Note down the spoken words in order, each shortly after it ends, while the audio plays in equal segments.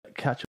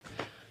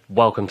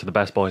Welcome to the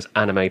Best Boys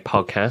Anime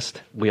Podcast.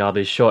 We are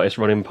the shortest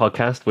running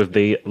podcast with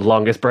the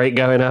longest break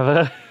going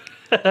ever.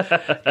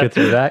 Good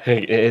to be back.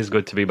 It is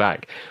good to be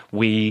back.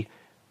 We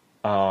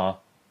are...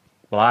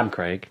 Well, I'm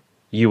Craig.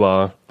 You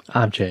are...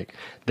 I'm Jake.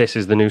 This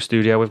is the new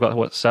studio we've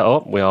got set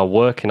up. We are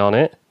working on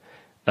it.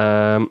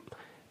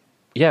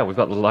 We've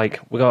got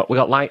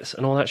lights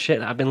and all that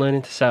shit that I've been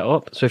learning to set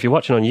up. So if you're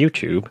watching on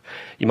YouTube,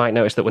 you might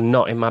notice that we're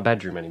not in my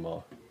bedroom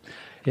anymore,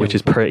 which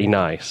is pretty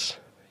nice.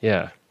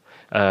 Yeah.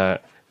 1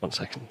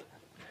 second.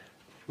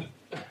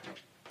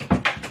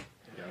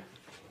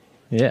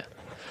 Yeah.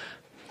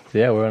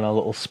 Yeah, we're in our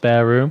little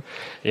spare room.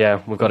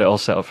 Yeah, we've got it all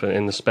set up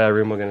in the spare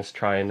room. We're going to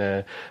try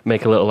and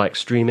make a little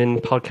streaming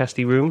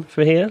podcasty room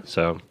for here.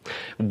 So,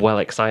 well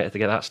excited to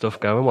get that stuff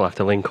going. We'll have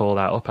to link all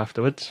that up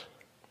afterwards.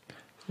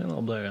 A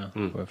little blur,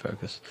 we're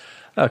focused.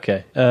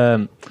 Okay. We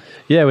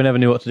never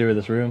knew what to do with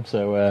this room,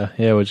 so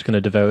we're just going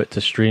to devote it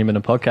to streaming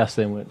and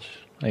podcasting, which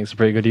I think is a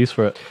pretty good use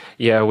for it.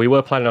 Yeah, we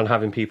were planning on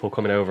having people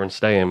coming over and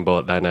staying,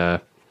 but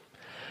then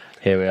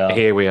here we are.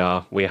 Here we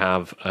are. We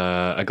have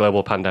a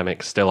global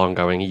pandemic still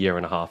ongoing a year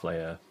and a half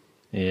later.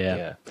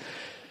 Yeah.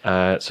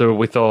 So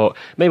we thought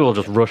maybe we'll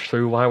just rush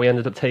through why we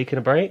ended up taking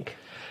a break.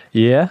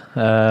 Yeah.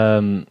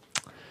 I'll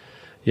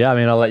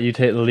let you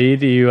take the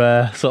lead. You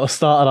sort of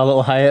started our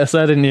little hiatus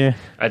there, didn't you?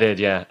 I did,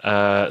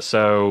 yeah.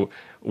 So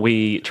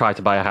we tried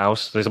to buy a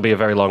house. This will be a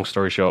very long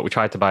story short. We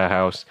tried to buy a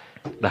house.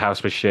 The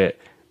house was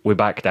shit. We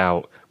backed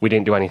out. We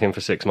didn't do anything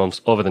for 6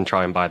 months other than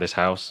try and buy this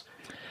house.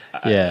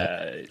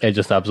 It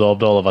just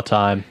absorbed all of our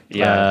time.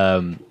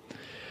 Yeah.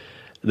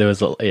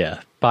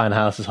 Buying a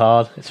house is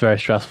hard. It's very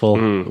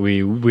stressful.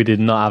 We did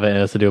not have it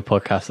in us to do a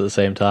podcast at the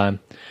same time.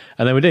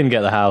 And then we didn't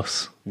get the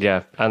house.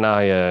 Yeah, and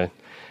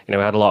we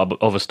had a lot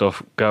of other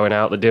stuff going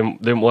out that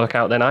didn't work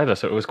out then either.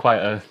 So it was quite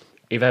a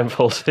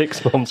eventful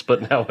 6 months,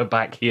 but now we're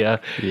back here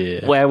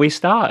where we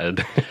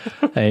started.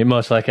 Hey,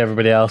 much like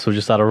everybody else, we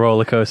just had a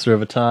roller coaster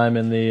of a time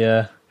in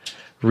the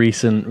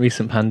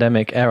recent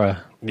pandemic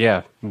era.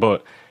 Yeah,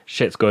 but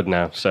shit's good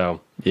now,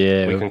 so we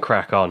can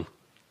crack on.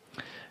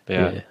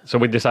 Yeah. So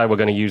we decided we're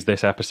going to use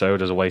this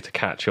episode as a way to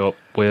catch up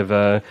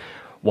with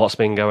what's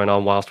been going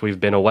on whilst we've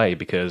been away,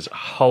 because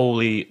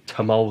holy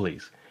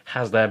tamoles,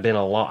 has there been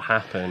a lot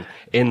happen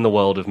in the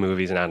world of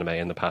movies and anime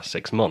in the past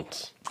 6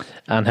 months.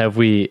 And have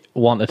we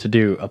wanted to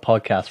do a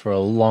podcast for a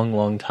long,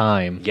 long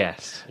time?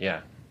 Yes,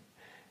 yeah.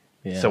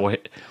 So we're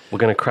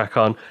going to crack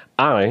on.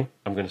 I'm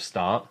going to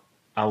start.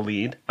 I'll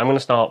lead. I'm going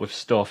to start with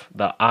stuff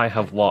that I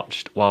have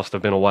watched whilst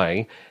I've been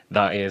away.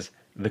 That is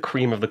the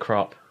cream of the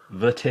crop,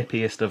 the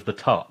tippiest of the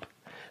top,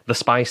 the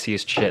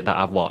spiciest shit that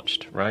I've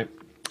watched, right?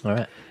 All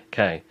right.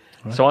 Okay.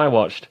 Right. So I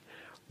watched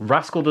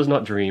Rascal Does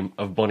Not Dream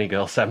of Bunny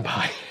Girl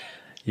Senpai.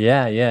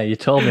 Yeah, you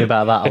told me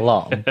about that a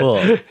lot,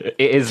 but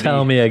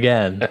tell me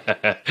again.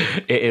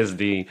 It is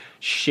the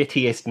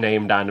shittiest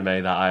named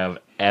anime that I have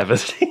ever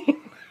seen.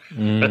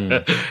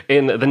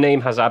 The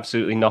name has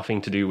absolutely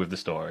nothing to do with the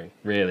story,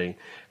 really.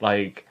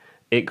 The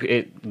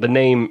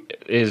name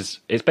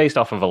it's based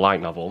off of a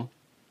light novel,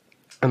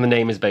 and the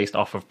name is based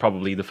off of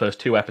probably the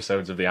first 2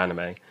 episodes of the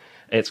anime.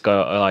 It's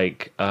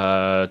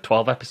got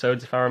 12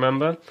 episodes, if I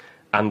remember,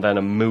 and then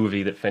a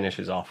movie that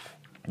finishes off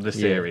the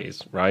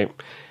series, right?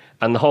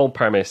 And the whole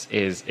premise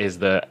is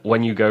that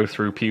when you go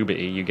through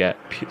puberty,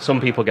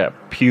 some people get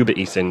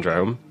puberty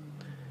syndrome,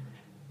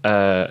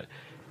 and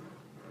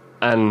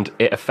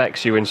it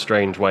affects you in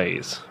strange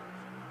ways.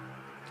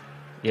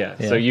 Yeah,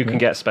 so you can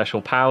get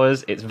special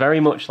powers. It's very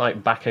much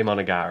like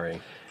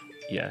Bakemonogatari.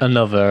 Yeah.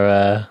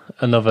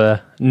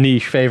 Another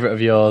niche favorite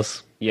of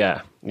yours.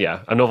 Yeah.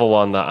 Another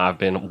one that I've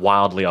been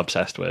wildly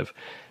obsessed with.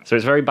 So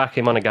it's very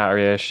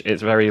Bakemonogatari-ish.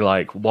 It's very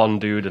like one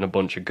dude and a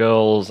bunch of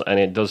girls, and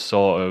it does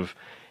sort of...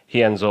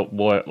 He ends up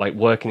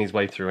working his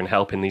way through and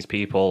helping these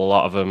people. A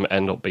lot of them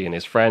end up being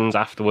his friends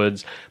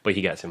afterwards, but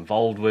he gets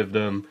involved with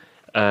them,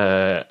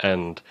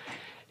 and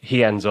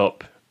he ends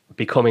up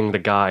becoming the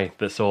guy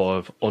that sort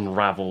of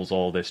unravels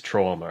all this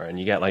trauma. And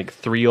you get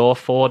 3 or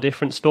 4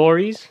 different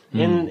stories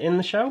in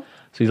the show.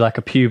 So he's like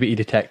a puberty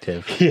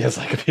detective. He is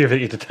like a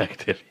puberty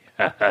detective.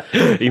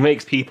 He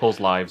makes people's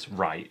lives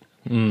right.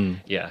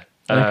 Yeah.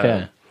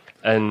 Okay.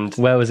 And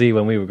where was he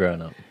when we were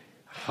growing up?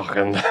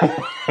 Fucking,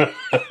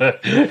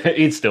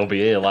 he'd still be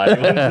here,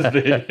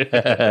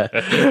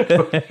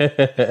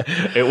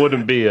 it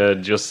wouldn't be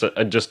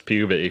just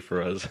puberty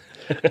for us.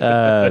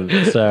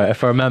 So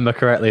if I remember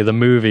correctly, the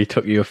movie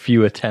took you a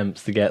few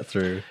attempts to get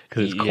through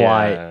because it's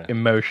quite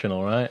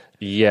emotional, right?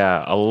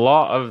 Yeah, a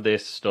lot of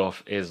this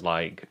stuff is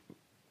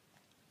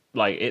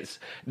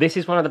this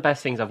is one of the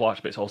best things I've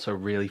watched, but it's also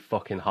really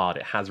fucking hard.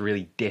 It has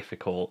really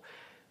difficult,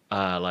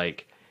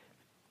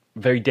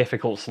 very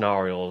difficult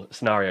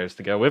scenarios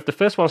to go with. The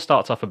first one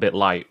starts off a bit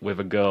light with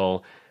a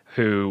girl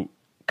who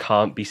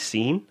can't be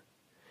seen.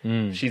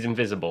 She's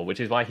invisible, which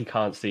is why he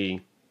can't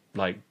see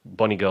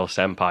Bunny Girl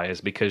Senpai,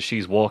 is because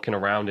she's walking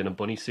around in a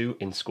bunny suit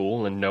in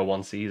school and no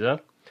one sees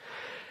her.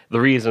 The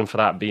reason for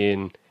that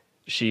being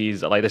she's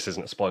this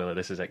isn't a spoiler,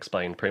 this is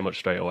explained pretty much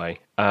straight away.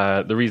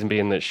 The reason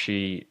being that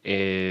she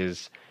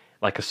is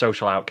a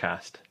social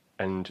outcast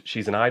and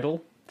she's an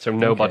idol. So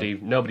nobody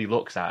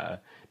looks at her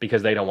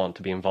because they don't want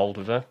to be involved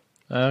with her.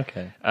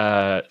 Okay.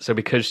 So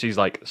because she's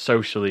like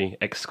socially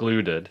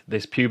excluded,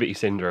 this puberty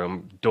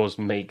syndrome does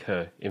make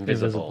her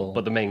invisible.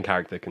 But the main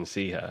character can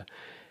see her.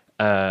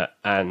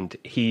 And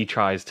he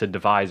tries to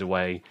devise a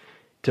way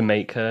to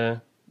make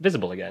her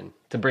visible again,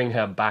 to bring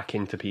her back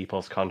into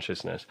people's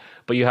consciousness.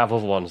 But you have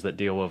other ones that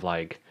deal with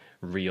like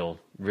real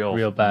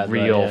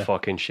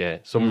fucking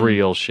shit, some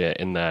real shit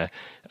in there.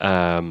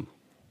 And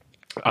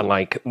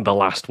like the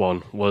last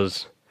one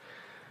was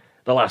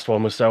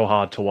so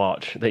hard to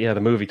watch that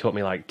the movie took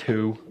me like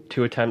two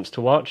attempts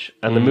to watch,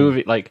 and the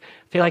movie, like,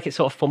 I feel like it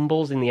sort of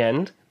fumbles in the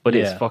end, but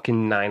it's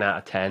fucking 9 out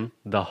of 10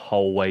 the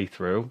whole way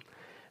through.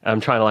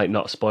 I'm trying to like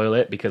not spoil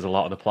it because a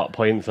lot of the plot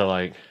points are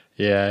like,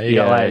 you're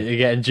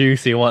getting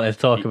juicy and wanting to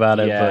talk about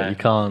it, but you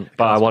can't.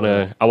 But I want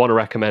to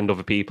recommend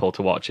other people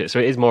to watch it. So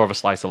it is more of a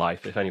slice of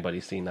life if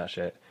anybody's seen that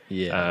shit.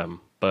 Yeah.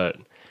 But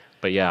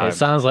yeah, it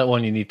sounds like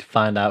one you need to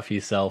find out for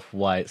yourself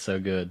why it's so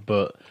good.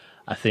 But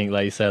I think,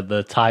 like you said,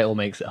 the title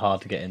makes it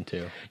hard to get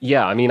into.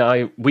 Yeah, I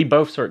mean, we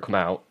both saw it come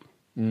out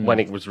when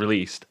it was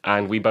released,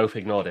 and we both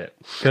ignored it.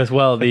 Because,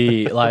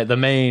 the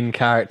main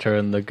character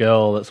and the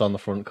girl that's on the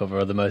front cover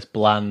are the most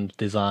bland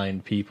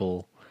designed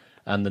people,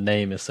 and the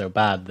name is so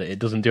bad that it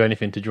doesn't do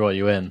anything to draw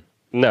you in.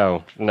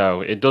 No,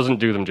 it doesn't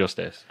do them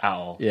justice at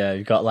all. Yeah,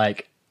 you've got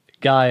like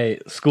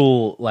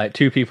school, like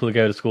two people who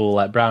go to school,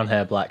 like brown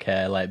hair, black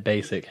hair, like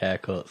basic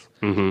haircuts.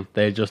 Mm-hmm.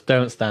 They just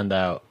don't stand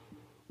out.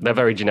 They're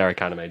very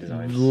generic anime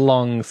designs.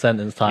 Long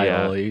sentence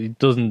title. Yeah. It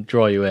doesn't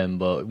draw you in,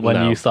 but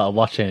when you started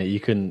watching it, you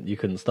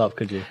couldn't stop,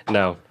 could you?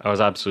 No, I was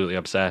absolutely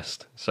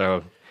obsessed.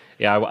 So,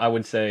 yeah, I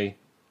would say,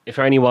 if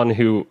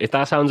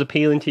that sounds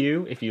appealing to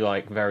you, if you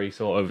like very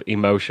sort of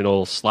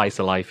emotional, slice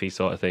of lifey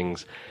sort of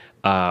things,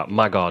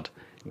 my God,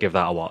 give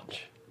that a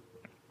watch.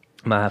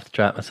 Might have to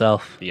try it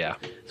myself. Yeah,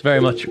 it's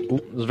very much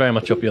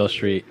up your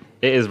street.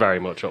 It is very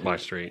much up my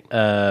street.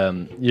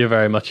 You're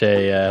very much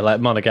a like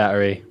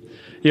Monogatari.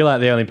 You're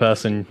like the only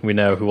person we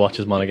know who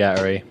watches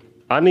Monogatari.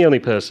 I'm the only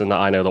person that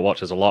I know that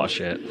watches a lot of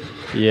shit.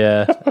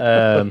 Yeah,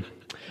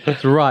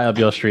 it's right up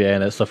your street,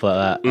 ain't it? Stuff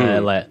like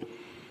that. Like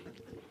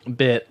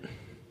bit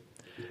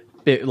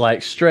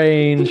like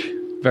strange,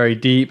 very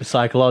deep,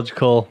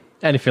 psychological,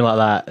 anything like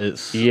that.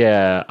 It's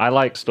I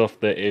like stuff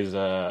that is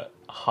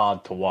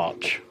hard to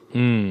watch.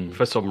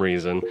 For some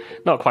reason,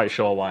 not quite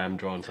sure why I'm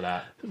drawn to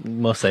that.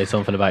 Must say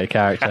something about your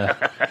character.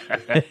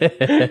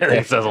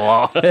 It says a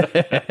lot.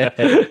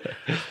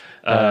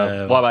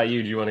 What about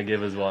you? Do you want to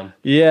give us one?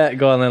 Yeah,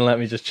 go on then. Let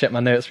me just check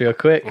my notes real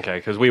quick. Okay,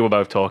 because we were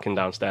both talking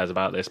downstairs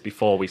about this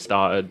before we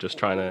started, just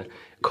trying to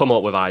come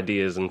up with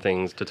ideas and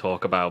things to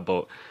talk about.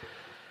 But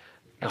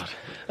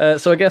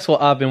so I guess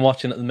what I've been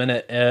watching at the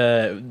minute,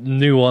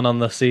 new one on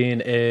the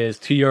scene is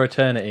To Your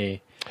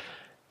Eternity.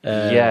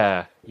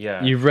 Yeah.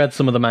 You've read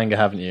some of the manga,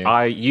 haven't you?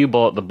 You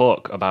bought the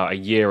book about a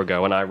year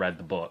ago, and I read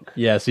the book.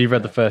 Yeah, so you've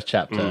read the first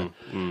chapter.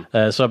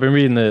 So I've been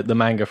reading the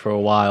manga for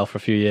a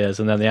few years,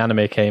 and then the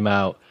anime came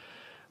out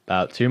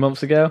about 2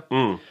 months ago.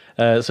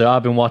 So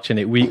I've been watching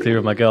it weekly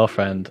with my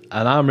girlfriend,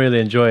 and I'm really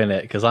enjoying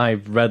it because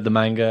I've read the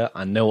manga,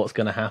 I know what's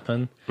going to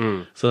happen.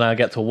 So then I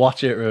get to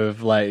watch it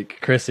with like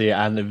Chrissy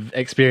and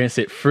experience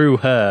it through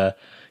her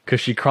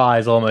because she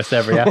cries almost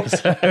every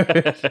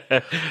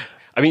episode.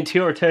 I mean, To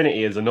Your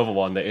Eternity is another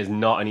one that is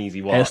not an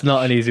easy watch. It's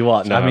not an easy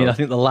watch. No. I mean, I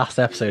think the last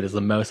episode is the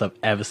most I've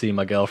ever seen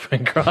my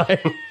girlfriend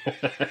cry.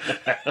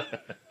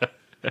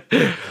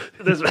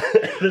 There's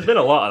been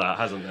a lot of that,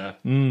 hasn't there?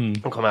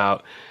 Come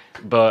out.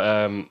 But,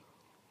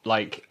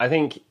 I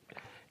think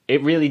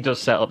it really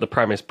does set up the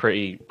premise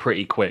pretty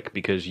quick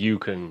because you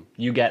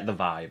get the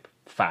vibe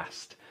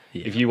fast.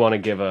 Yeah. If you want to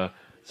give a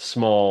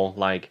small,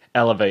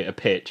 elevator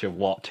pitch of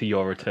what To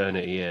Your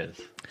Eternity is.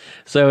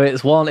 So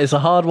it's a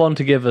hard one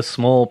to give a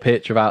small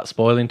pitch without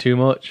spoiling too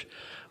much,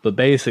 but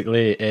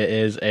basically it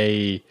is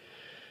a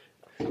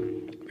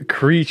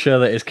creature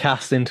that is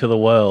cast into the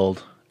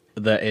world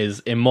that is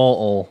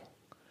immortal,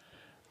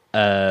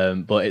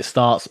 but it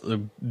starts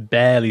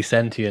barely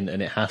sentient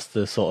and it has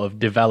to sort of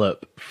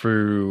develop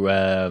through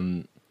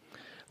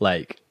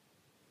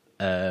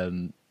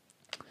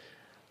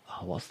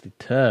what's the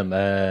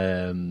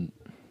term?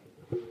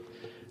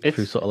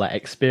 Through sort of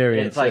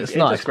experience. It's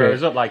not experience.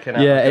 Grows up like an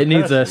it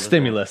needs person, a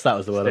stimulus. That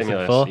was the word I was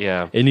looking for.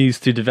 Yeah. It needs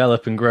to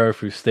develop and grow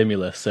through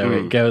stimulus. So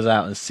it goes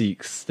out and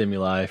seeks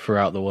stimuli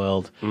throughout the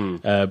world.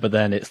 But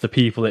then it's the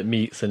people it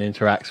meets and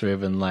interacts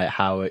with and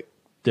how it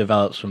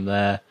develops from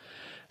there.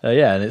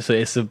 And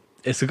it's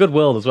a good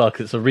world as well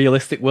because it's a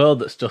realistic world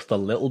that's just a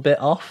little bit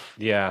off.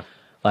 Yeah.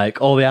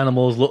 All the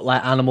animals look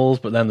like animals,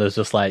 but then there's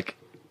just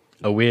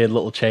a weird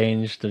little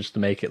change just to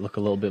make it look a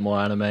little bit more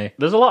anime.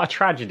 There's a lot of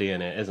tragedy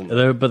in it, isn't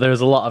there? But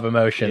there's a lot of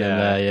emotion in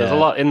there. Yeah, there's a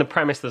lot in the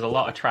premise. There's a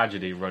lot of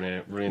tragedy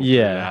running through that.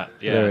 Yeah,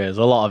 there is.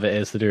 A lot of it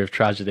is to do with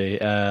tragedy.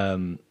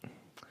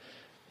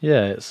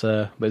 It's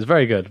but it's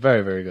very good,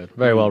 very very good,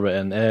 very well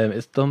written.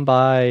 It's done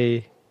by,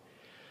 I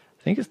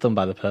think it's done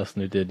by the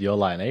person who did Your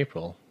Lie in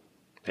April.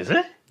 Is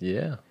it?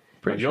 Yeah.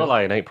 Pretty Your sure.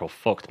 Lie in April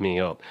fucked me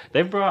up.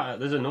 They've brought.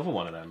 There's another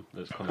one of them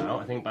that's come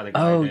out. I think by the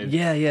guy. Oh who did,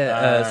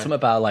 yeah. Something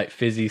about like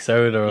fizzy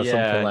soda or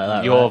something like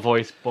that. Your right?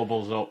 voice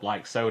bubbles up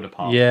like soda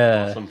pop.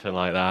 Yeah. Or something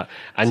like that.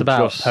 And It's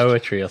about just,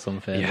 poetry or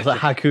something. Yeah. It's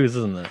like haikus,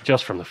 isn't it?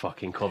 just from the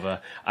fucking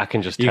cover, I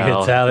can just You tell.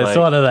 can tell it's like,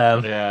 one of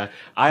them. Yeah,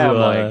 I am So,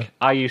 like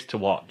I used to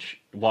watch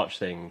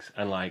things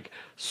and like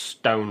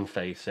stone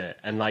face it,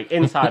 and like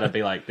inside I'd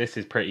be like, this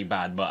is pretty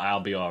bad, but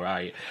I'll be all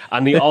right.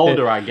 And the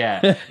older I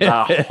get,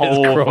 that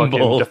whole fucking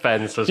crumbled.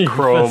 defense has Your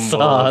crumbled.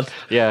 facade.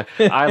 Yeah,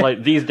 I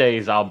like these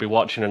days I'll be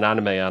watching an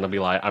anime and I'll be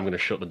like, I'm gonna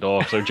shut the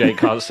door so Jake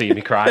can't see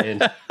me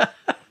crying.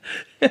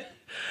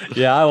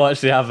 Yeah, I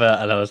watched the advert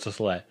and I was just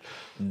like,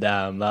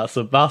 damn, that's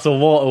a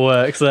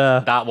waterworks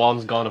there. That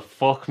one's gonna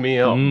fuck me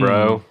up,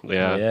 bro.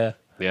 Yeah.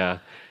 Yeah.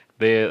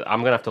 I'm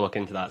gonna have to look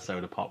into that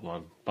soda pop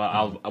one.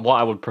 But what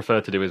I would prefer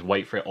to do is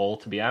wait for it all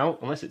to be out,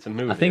 unless it's a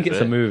movie. I think is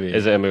it's it? a movie.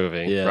 Is it a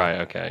movie? Yeah.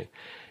 Right. Okay.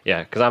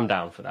 Yeah, because I'm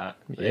down for that.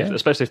 Yeah.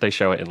 Especially if they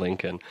show it in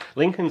Lincoln.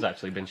 Lincoln's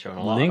actually been showing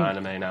a lot of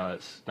anime now.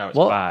 It's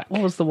back.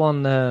 What was the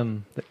one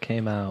that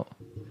came out?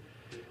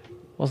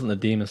 Wasn't the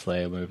Demon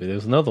Slayer movie? There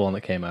was another one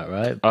that came out,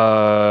 right?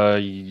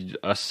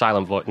 A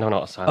silent voice. No,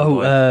 not a silent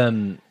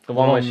voice. The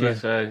one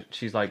where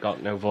she's like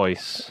got no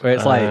voice. where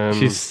it's like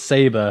she's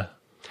Saber.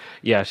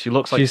 Yeah, she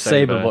looks like She's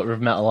Saber, but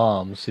with metal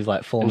arms. She's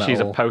like full and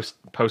metal. she's a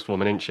post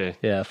woman, isn't she?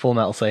 Yeah, Full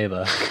Metal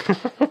Saber.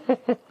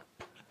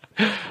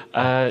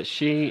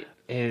 She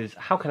is.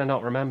 How can I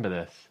not remember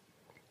this?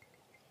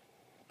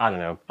 I don't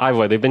know. Either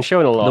way, they've been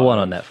showing a lot. The one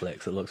on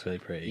Netflix. It looks really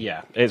pretty.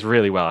 Yeah, it's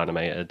really well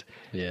animated.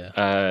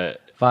 Yeah.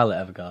 Violet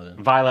Evergarden.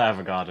 Violet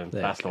Evergarden.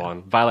 There That's you the go.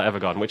 one. Violet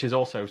Evergarden, which is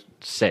also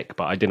sick,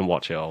 but I didn't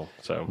watch it all.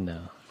 So No.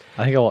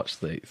 I think I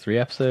watched the 3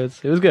 episodes.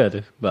 It was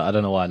good, but I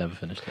don't know why I never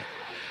finished it.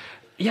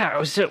 yeah,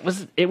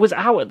 it was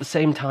out at the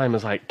same time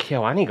as like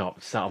KyoAni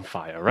got set on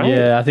fire, right?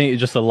 Yeah, I think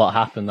just a lot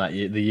happened that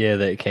year, the year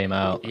that it came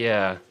out.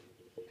 Yeah.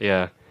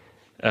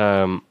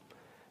 So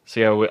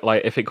yeah,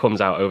 like if it comes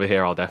out over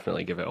here, I'll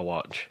definitely give it a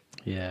watch.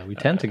 Yeah, we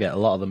tend to get a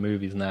lot of the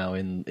movies now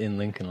in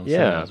Lincoln on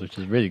Yeah. cinemas, which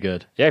is really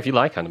good. Yeah, if you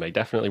like anime,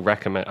 definitely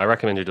recommend. I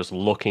recommend you just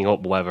looking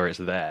up whether it's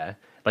there.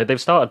 Like they've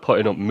started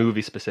putting up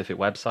movie-specific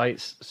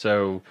websites.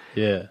 So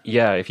Yeah.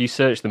 if you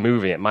search the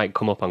movie, it might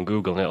come up on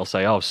Google and it'll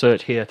say, "Oh,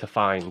 search here to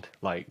find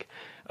like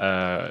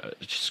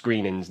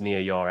screenings near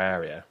your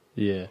area."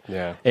 Yeah.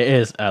 Yeah. It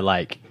is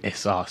it's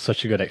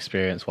such a good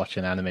experience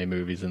watching anime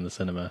movies in the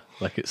cinema.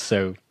 Like it's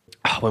so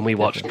When we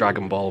watched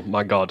Dragon Ball,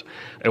 my God,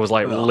 it was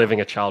like living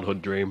a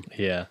childhood dream.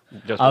 yeah.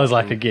 Just I was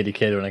like watching- a giddy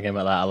kid when I came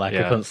out that. I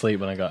Yeah. couldn't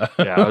sleep when I got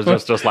Yeah, I was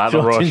just like the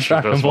watching rush.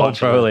 Dragon Just Ball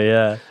watching Broly,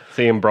 yeah.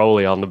 seeing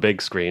Broly on the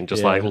big screen,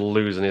 just Yeah. like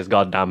losing his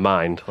goddamn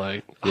mind.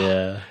 Like,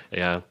 Yeah.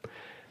 yeah.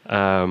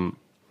 So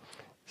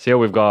yeah,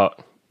 we've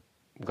got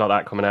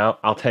that coming out.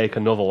 I'll take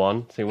another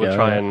one. See, we'll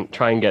Yeah,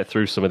 try and get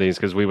through some of these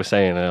because we were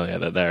saying earlier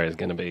that there's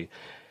going to be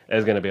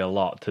a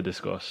lot to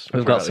discuss.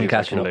 We've throughout got some these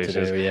catching up to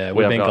recommendations. do, yeah. We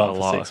We've have been got gone a for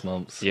lot. 6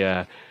 months.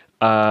 Yeah.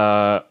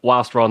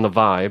 Whilst we're on the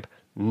vibe,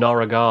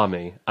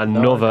 Noragami,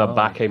 another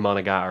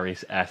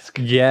Bakemonogatari-esque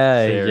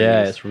Yeah, series.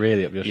 yeah, it's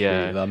really up your street.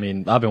 Yeah. I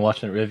mean, I've been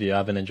watching it with you.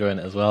 I've been enjoying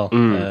it as well.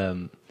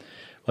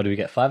 What do we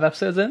get? 5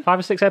 episodes in? 5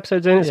 or 6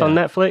 episodes in. It's on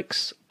Yeah.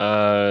 Netflix.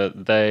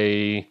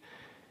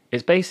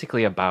 It's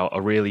basically about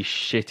a really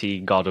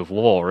shitty god of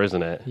war,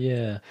 isn't it?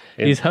 Yeah,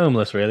 he's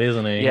homeless, really,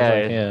 isn't he? He's Yeah,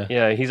 like,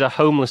 yeah. He's a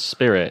homeless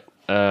spirit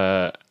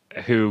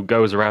who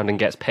goes around and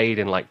gets paid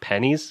in like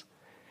pennies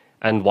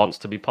and wants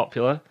to be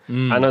popular.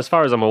 And as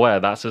far as I'm aware,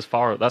 that's as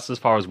far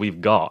as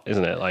we've got,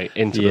 isn't it? Like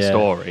into the Yeah.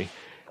 story.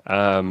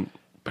 But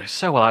it's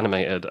so well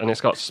animated, and it's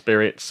got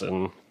spirits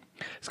and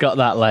It's got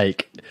that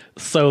like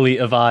Soul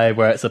Eater vibe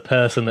where it's a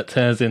person that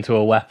turns into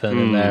a weapon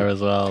in there as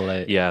well.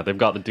 Like, yeah, they've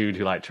got the dude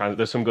who like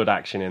there's some good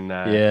action in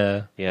there.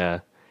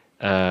 yeah,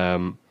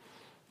 Yeah.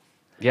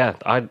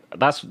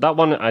 That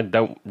one I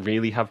don't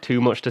really have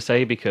too much to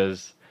say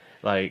because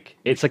like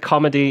it's a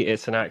comedy,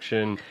 it's an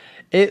action.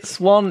 It's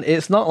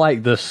not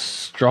like the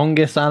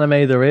strongest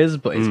anime there is,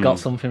 but it's got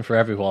something for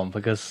everyone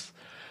because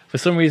for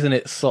some reason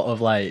it's sort of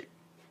like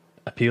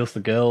appeals to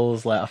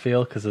girls. Like I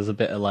feel because there's a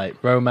bit of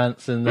like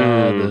romance in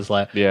there. There's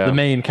like the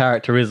main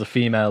character is a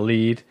female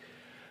lead,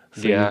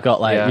 so you've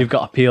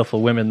got appeal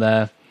for women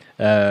there.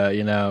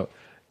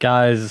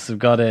 Guys have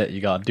got it.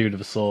 You got a dude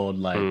with a sword.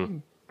 Like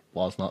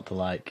what's not to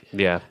like?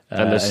 Yeah,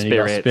 and there's and you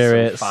got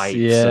spirits, and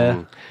fights,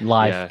 and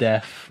life,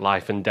 death.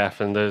 life and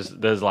death, and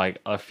there's like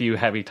a few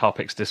heavy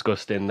topics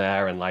discussed in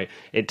there, and like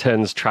it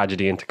turns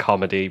tragedy into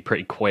comedy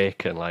pretty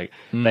quick, and like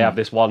they have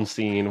this one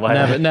scene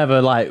where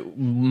Never like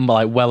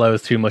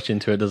wellows too much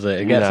into it, does it?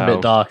 It gets a No.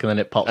 bit dark and then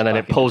it pops, and then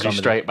back it pulls into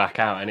you comedy. straight back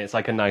out, and it's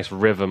like a nice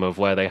rhythm of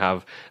where they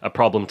have a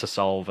problem to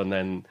solve, and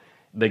then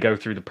they go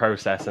through the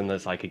process, and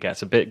there's like it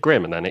gets a bit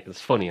grim, and then it's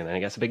funny, and then it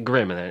gets a bit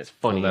grim, and then it's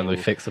funny, And then they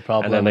fix the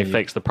problem, and then they and you-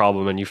 fix the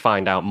problem, and you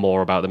find out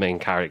more about the main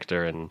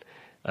character, and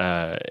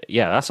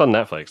that's on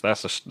Netflix.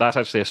 That's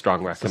actually a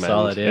strong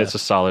recommend. It's a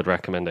solid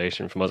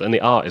recommendation from us, and the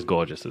art is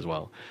gorgeous as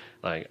well.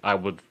 Like I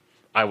would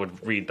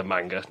read the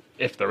manga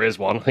if there is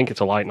one. I think it's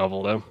a light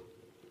novel though.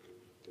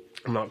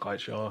 I'm not quite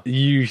sure.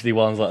 Usually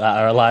ones like that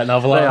are a light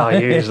novel. They aren't are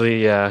they?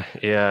 usually,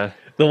 yeah.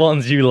 The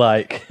ones you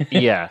like.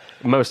 Yeah,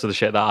 most of the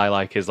shit that I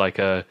like is like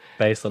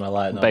Based on a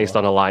light novel. based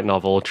on a light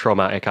novel,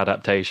 traumatic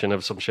adaptation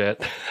of some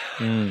shit.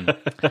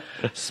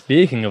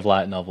 Speaking of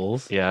light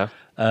novels, Yeah.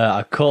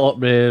 I caught up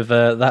with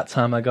That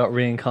Time I Got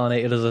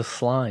Reincarnated as a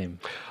Slime.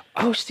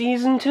 Oh,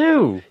 season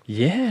 2.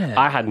 Yeah.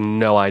 I had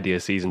no idea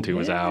season 2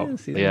 was Yeah, out.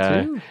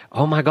 season 2.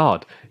 Oh my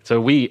god. So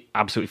we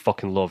absolutely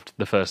fucking loved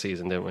the first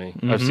season, didn't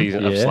we? Of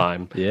Yeah,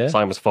 Slime. yeah.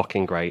 Slime was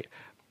fucking great.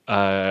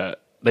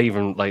 They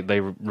even they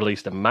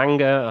released a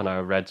manga, and I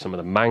read some of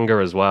the manga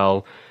as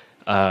well.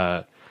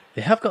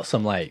 They have got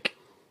some like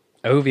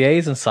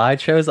OVAs and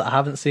sideshows that I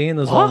haven't seen.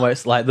 There's one where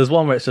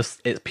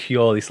it's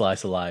purely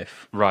slice of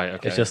life. Right.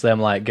 Okay. It's just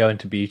them like going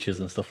to beaches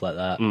and stuff like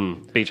that.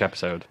 beach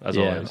episode as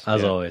Yeah, always.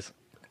 as Yeah. always.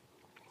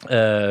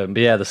 But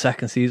yeah, the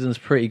second season's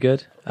pretty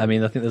good. I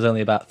mean, I think there's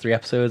only about 3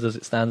 episodes as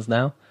it stands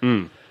now.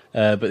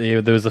 But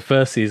there was the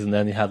first season,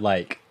 then you had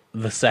like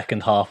the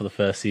second half of the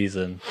first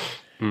season,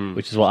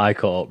 which is what I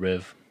caught up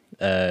with.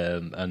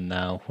 And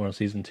now we're on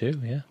season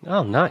 2. Yeah.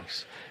 Oh,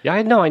 nice. Yeah, I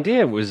had no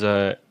idea it was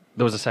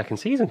there was a second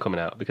season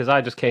coming out because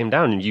I just came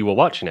down and you were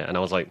watching it, and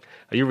I was like,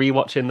 "Are you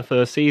rewatching the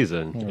first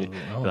season?"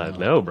 You're like,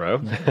 no, bro.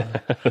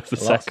 It's the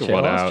second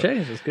one out.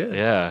 Changed. It's good.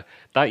 Yeah,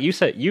 that you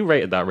said you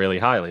rated that really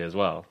highly as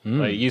well.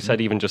 Like you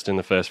said, even just in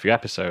the first few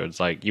episodes,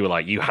 like you were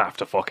like, "You have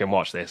to fucking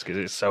watch this because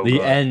it's so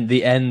good."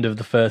 The end of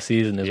the first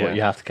season is Yeah. what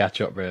you have to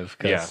catch up with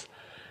because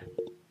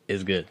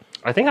it's good.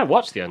 I think I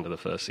watched the end of the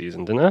first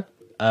season, didn't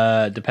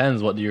I?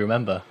 Depends. What do you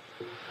remember?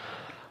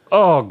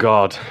 Oh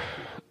God,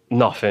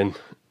 nothing.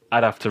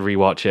 I'd have to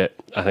rewatch it.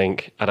 I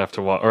think I'd have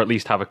to watch, or at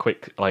least have a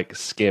quick like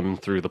skim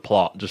through the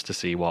plot just to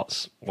see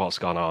what's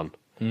gone on.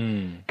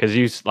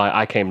 Because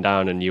I came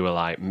down and you were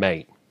like,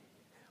 "Mate,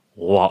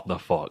 what the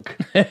fuck?"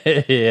 Yeah.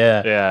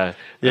 Yeah,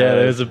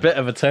 There was a bit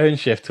of a tone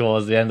shift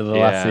towards the end of the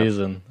last Yeah.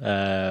 season.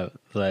 It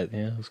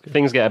was good.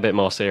 things get a bit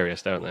more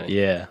serious, don't they?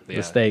 Yeah, Yeah.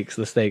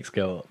 the stakes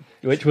go up,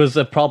 which was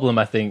a problem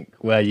I think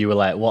where you were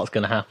like, "What's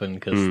going to happen?"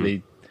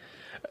 Because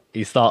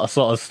he sort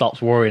of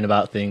stops worrying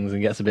about things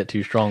and gets a bit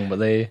too strong. But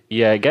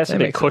Yeah, it gets a They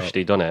bit mix it up.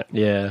 cushy, doesn't it?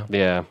 yeah,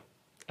 Yeah.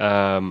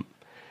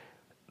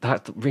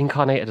 That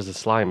Reincarnated as a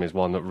Slime is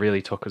one that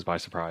really took us by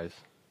surprise.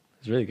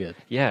 it's really good.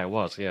 Yeah, it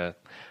was. Yeah,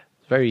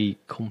 It's very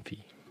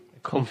comfy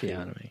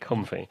anime.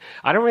 comfy.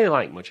 I don't really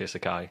like much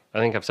isekai. I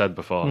think I've said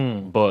before,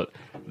 but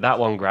that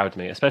one grabbed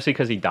me, especially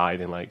because he died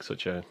in like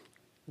such a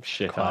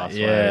shit ass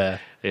yeah. way.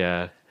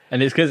 Yeah,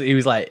 And it's because he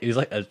was like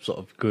a sort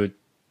of good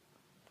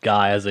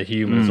guy as a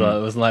human as well.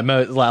 It was like a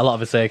lot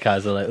of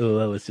isekais are like, "Oh,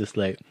 I was just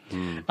like,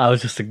 I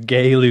was just a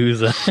gay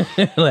loser,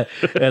 like,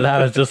 and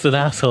I was just an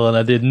asshole, and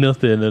I did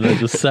nothing, and I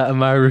just sat in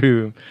my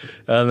room."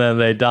 And then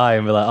they die,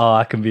 and be like, "Oh,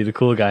 I can be the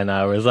cool guy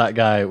now." Whereas that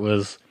guy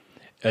was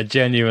a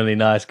genuinely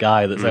nice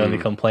guy. That's only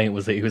complaint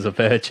was that he was a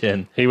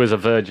virgin. he was a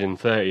virgin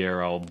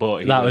 30-year-old,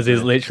 but That was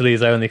literally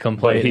his only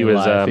complaint. But he in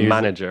was life. a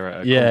manager.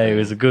 At a Yeah, company. he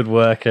was a good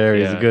worker.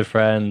 He's Yeah. a good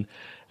friend.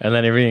 And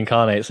then he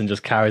reincarnates and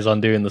just carries on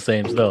doing the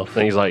same stuff.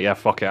 And he's like, "Yeah,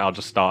 fuck it, I'll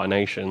just start a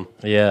nation."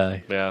 Yeah,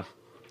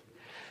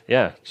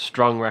 Yeah.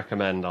 Strong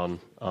recommend on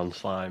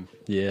Slime.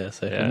 yeah.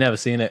 So if Yeah. you've never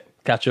seen it,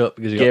 catch up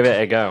because you Give got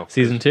it a go.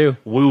 season 2.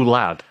 Woo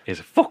Lad is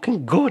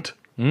fucking good.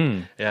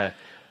 Yeah.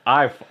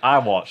 I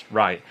watched,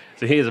 right.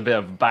 So here's a bit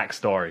of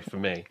backstory for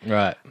me.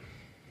 Right.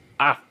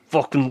 I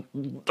fucking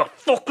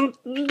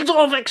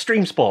love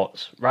extreme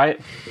sports, right?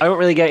 I don't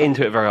really get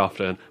into it very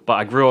often, but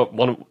I grew up,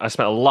 I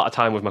spent a lot of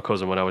time with my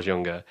cousin when I was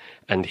younger,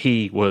 and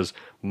he was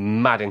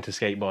mad into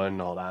skateboarding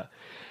and all that.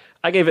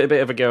 I gave it a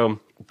bit of a go,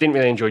 didn't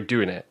really enjoy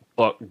doing it,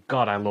 but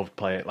God, I loved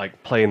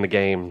playing the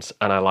games,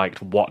 and I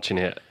liked watching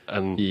it,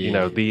 and you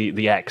know,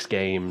 the X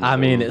Games. I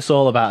mean, it's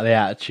all about the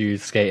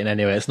attitude skating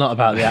anyway. It's not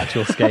about the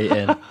actual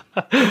skating.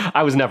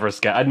 I was never a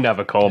skater. I'd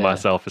never call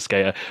myself a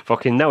skater.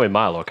 Fucking knowing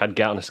my luck, I'd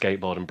get on a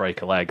skateboard and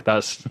break a leg.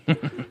 That's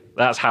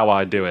how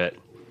I do it.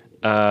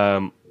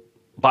 But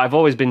I've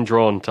always been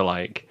drawn to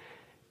like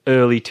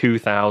early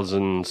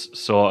 2000s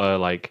sort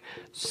of like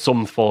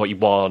Sum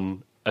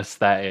 41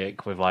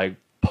 aesthetic with like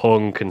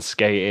punk and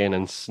skating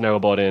and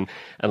snowboarding,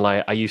 and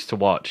like I used to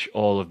watch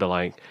all of the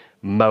like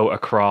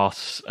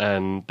motocross,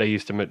 and they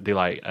used to do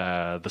like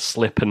the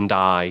Slip and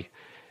Die,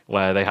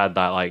 where they had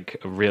that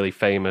like really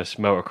famous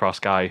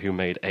motocross guy who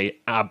made a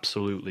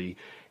absolutely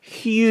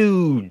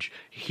huge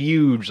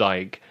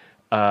like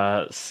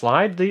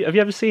slide. Have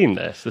you ever seen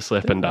this, the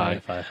Slip and Die?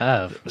 If I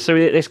have. So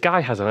this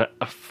guy has a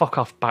fuck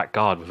off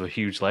backyard with a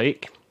huge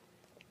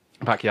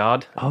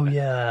backyard. Oh,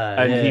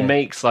 yeah. And he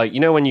makes like, you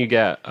know when you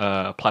get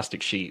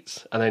plastic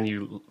sheets and then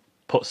you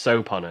put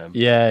soap on them?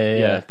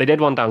 Yeah. They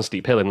did one down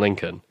Steep Hill in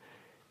Lincoln.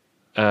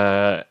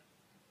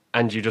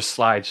 And you just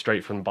slide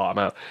straight from the bottom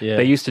out. Yeah.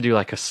 They used to do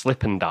like a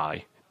Slip and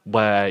Die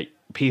where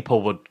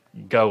people would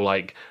go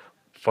like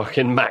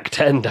fucking Mach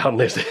 10 down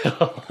this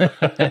hill.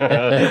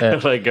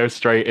 Like go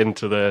straight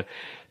into the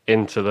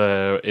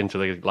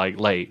like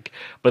lake.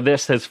 But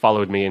this has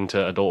followed me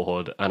into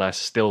adulthood, and I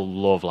still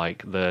love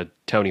like the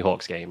Tony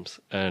Hawk's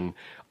games and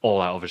all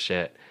that other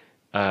shit.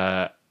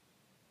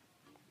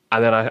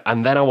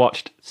 and then I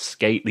watched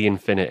Skate the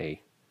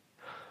Infinity.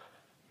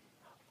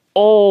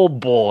 Oh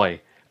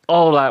boy.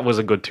 Oh, that was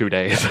a good 2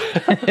 days.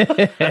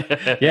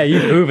 Yeah,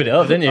 you hoovered it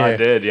up, didn't you? I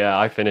did, yeah.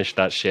 I finished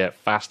that shit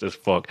fast as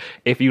fuck.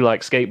 If you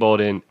like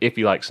skateboarding, if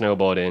you like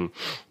snowboarding,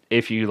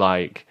 if you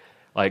like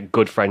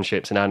good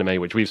friendships in anime,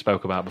 which we've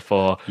spoke about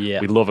before, Yeah.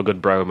 we love a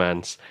good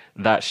bromance.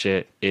 That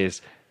shit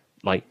is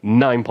like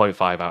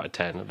 9.5 out of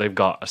 10. They've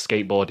got a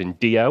skateboarding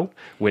Dio,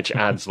 which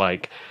adds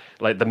like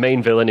the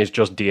main villain is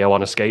just Dio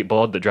on a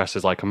skateboard that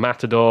dresses like a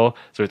matador,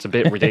 so it's a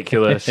bit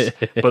ridiculous.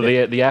 But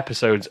the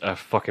episodes are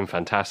fucking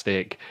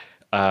fantastic.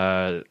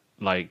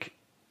 Like,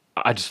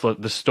 I just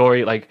love the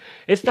story. Like,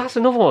 that's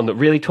another one that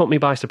really took me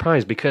by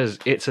surprise because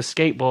it's a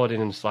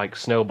skateboarding and like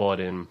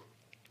snowboarding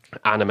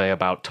anime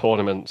about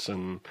tournaments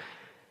and,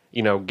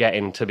 you know,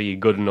 getting to be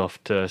good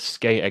enough to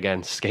skate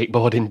against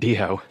skateboarding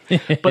Dio.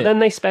 But then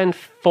they spend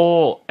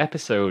 4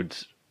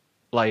 episodes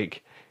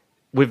like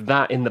with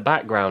that in the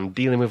background,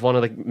 dealing with one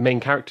of the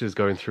main characters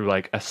going through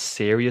like a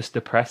serious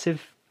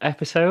depressive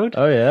episode.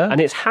 Oh, yeah?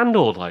 And it's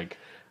handled like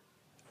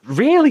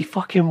really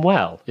fucking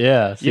well.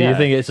 Yeah, so Yeah. you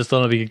think it's just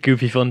going to be a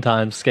goofy fun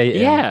time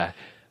skating? Yeah.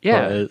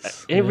 Yeah.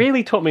 But It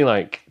really took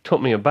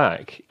me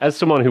aback. As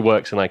someone who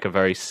works in like a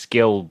very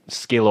skill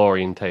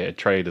orientated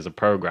trade as a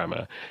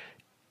programmer,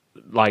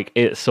 like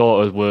it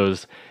sort of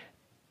was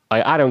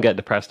like I don't get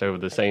depressed over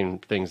the same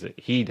things that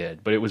he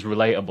did, but it was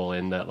relatable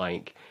in that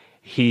like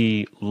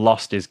he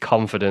lost his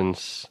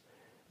confidence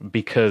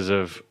because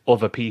of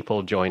other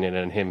people joining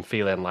and him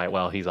feeling like,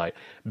 well, he's like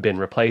been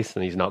replaced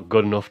and he's not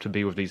good enough to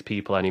be with these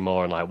people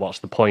anymore, and like what's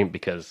the point?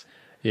 Because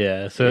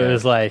Yeah, so it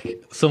was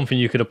like something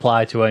you could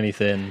apply to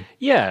anything.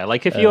 yeah,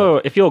 like if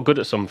you're good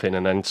at something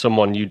and then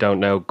someone you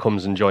don't know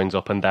comes and joins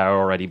up and they're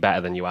already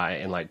better than you at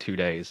it in like 2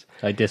 days,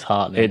 Like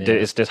disheartening.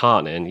 it's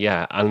disheartening.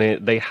 Yeah,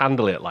 and they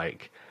handle it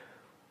like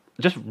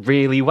just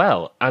really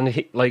well,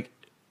 and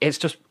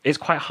it's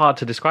quite hard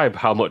to describe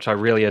how much I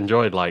really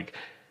enjoyed like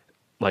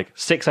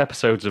 6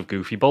 episodes of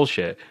goofy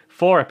bullshit,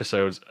 4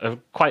 episodes of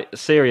quite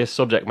serious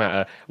subject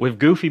matter with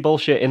goofy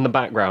bullshit in the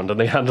background, and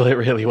they handle it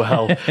really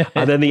well.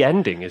 And then the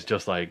ending is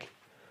just like,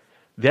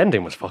 the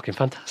ending was fucking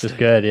fantastic. It's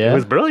good, yeah? It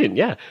was brilliant,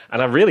 yeah.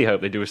 And I really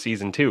hope they do a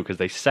season 2 because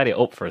they set it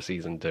up for a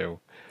season 2.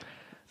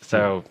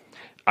 So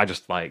I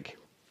just like,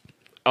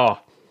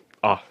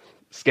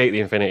 Skate the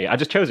Infinity. I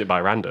just chose it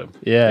by random.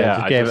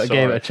 Yeah, I gave just it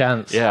saw a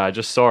chance. Yeah, I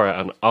just saw it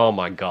and oh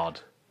my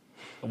god,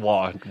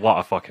 what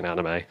a fucking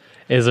anime.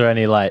 Is there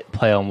any like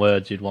play on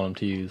words you'd want them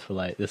to use for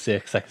like the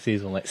second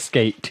season, like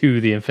skate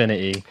to the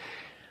infinity?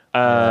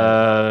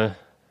 Sknine.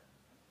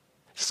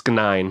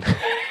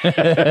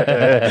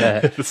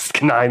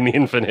 Sknine the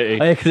Infinity.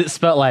 Oh, yeah, because it's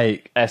spelled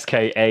like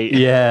SK8.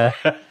 yeah.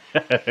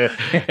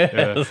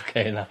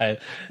 SK9.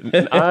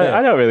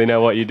 I don't really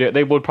know what you do.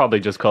 They would probably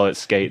just call it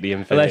Skate the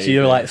Infinity. Unless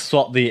you like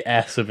swap the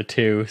S of a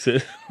 2, so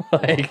it's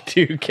like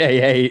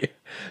 2K8.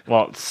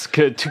 What?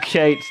 To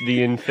skate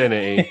the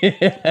Infinity.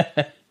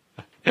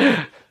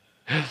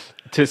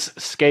 To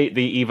skate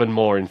the even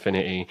more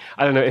infinity.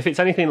 I don't know if it's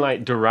anything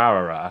like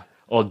Durarara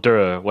or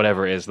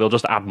whatever it is. They'll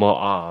just add more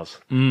R's.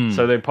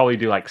 So they'd probably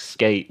do like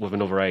skate with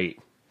another 8.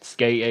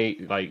 Skate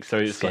 8, like so.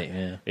 It's Skate,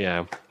 like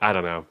yeah. I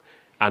don't know.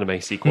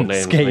 Anime sequel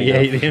names. Skate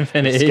 8 the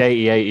infinity.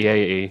 Skate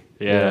 80.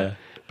 Yeah. Yeah.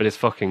 But it's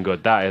fucking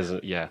good. That is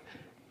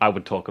I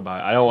would talk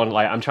about it. I don't want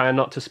I'm trying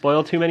not to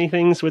spoil too many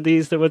things with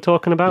these that we're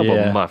talking about.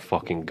 Yeah. But my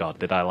fucking god,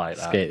 did I like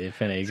that? Skate the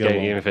infinity.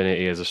 Skate the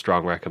Infinity is a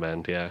strong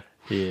recommend. Yeah.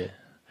 Yeah.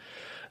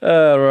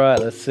 Right,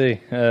 let's see.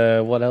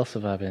 What else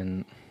have I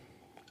been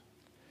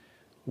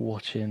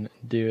watching,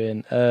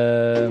 doing?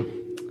 I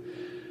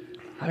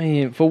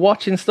mean, for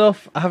watching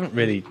stuff, I haven't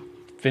really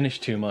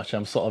finished too much.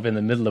 I'm sort of in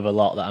the middle of a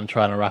lot that I'm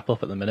trying to wrap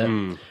up at the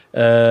minute.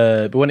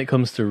 But when it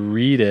comes to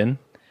reading,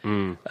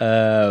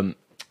 I've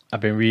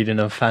been reading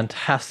a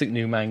fantastic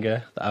new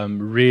manga that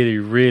I'm really,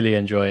 really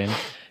enjoying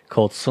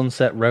called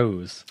Sunset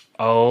Rose.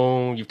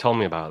 Oh, you've told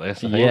me about this.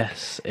 I think.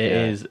 Yes, it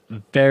is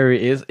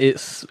very.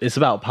 It's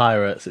about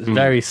pirates. It's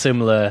very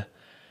similar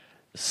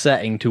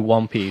setting to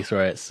One Piece,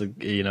 where it's a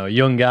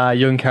young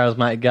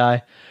charismatic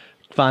guy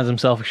finds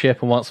himself a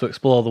ship and wants to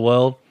explore the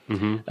world.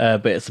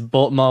 But it's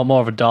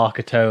more of a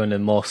darker tone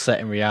and more set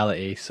in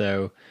reality.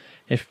 So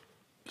if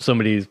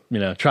somebody's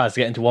tries to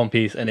get into One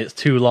Piece and it's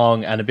too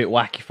long and a bit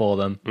wacky for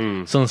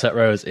them, Sunset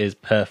Rose is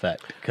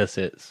perfect because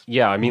it's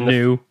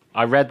new.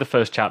 I read the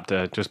first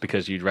chapter just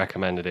because you'd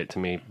recommended it to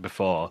me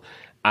before,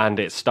 and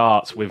it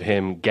starts with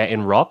him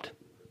getting robbed.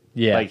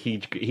 Yeah, like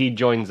he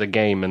joins a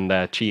game and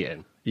they're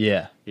cheating.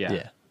 Yeah.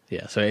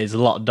 So it's a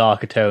lot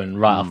darker tone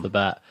right off the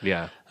bat.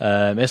 Yeah,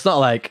 it's not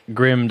like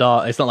grim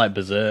dark. It's not like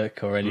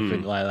Berserk or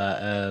anything like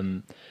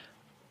that.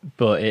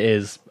 But it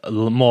is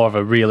more of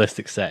a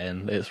realistic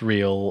setting. It's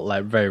real,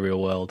 like very real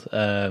world.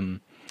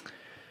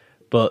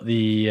 But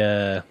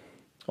the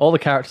all the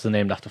characters are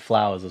named after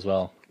flowers as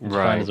well. Which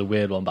I find is a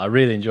weird one, but I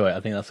really enjoy it. I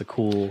think that's a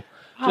cool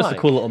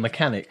little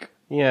mechanic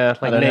Yeah,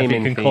 I like don't know if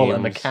naming you can call it a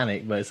themes.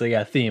 mechanic, but it's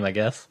a theme, I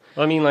guess.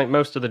 I mean, like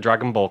most of the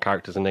Dragon Ball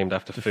characters are named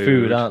after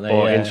Food, aren't they?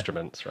 or Yeah.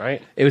 instruments,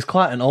 right? It was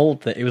quite an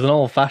old thing. It was an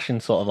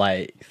old-fashioned sort of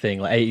like thing,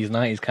 like 80s,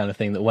 90s kind of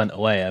thing that went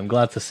away. I'm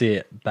glad to see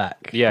it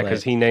back. Yeah, Like,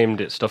 because he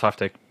named it stuff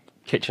after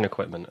kitchen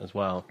equipment as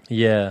well.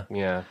 Yeah,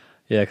 Yeah.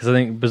 yeah, because I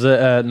think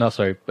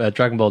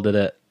Dragon Ball did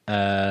it.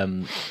 I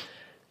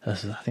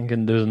think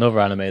there was another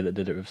anime that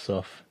did it with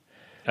stuff.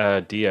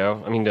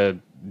 Dio. I mean,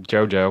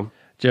 JoJo.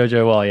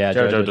 JoJo, well, yeah,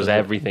 JoJo does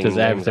everything. Does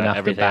names everything that after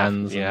every day.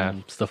 bands Yeah.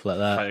 and stuff like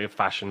that.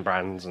 Fashion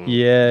brands and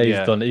Yeah, he's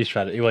done it. He's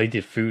tried it. Well, he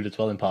did food as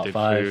well in part did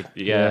 5. food.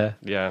 Yeah.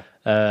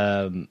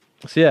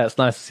 So yeah, it's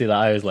nice to see that.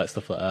 I always like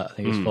stuff like that. I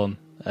think it's fun.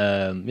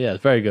 Yeah,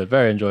 it's very good,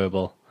 very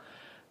enjoyable.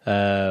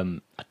 I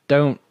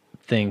don't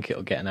think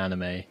it'll get an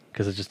anime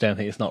because I just don't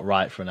think it's not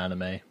right for an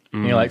anime. You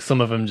know, like some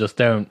of them just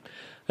don't.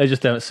 They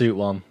just don't suit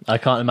one. I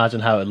can't imagine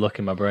how it'd look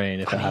in my brain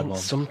if it had one.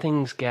 Some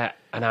things get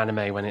an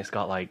anime when it's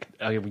got like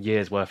a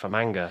year's worth of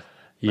manga.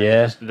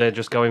 Yeah, They're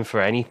just going for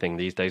anything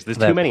these days. There's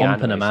They're too many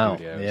pumping anime them out.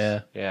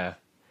 studios. Yeah.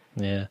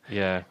 Yeah.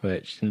 Yeah.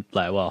 Which,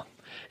 like, well,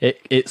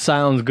 it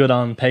sounds good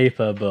on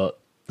paper, but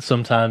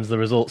sometimes the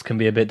results can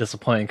be a bit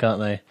disappointing, can't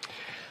they?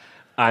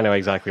 I know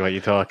exactly what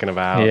you're talking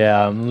about.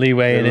 Yeah, I'm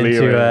leewaying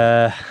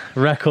into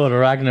Record of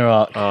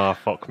Ragnarok. Oh,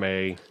 fuck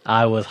me.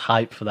 I was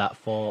hyped for that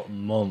for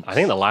months. I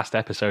think the last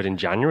episode in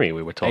January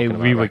we were talking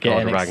about we were Record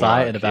getting of Ragnarok.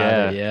 excited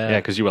about it, yeah. Yeah,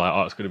 because you were like,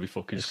 oh, it's going to be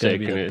fucking sick.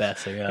 gonna be the and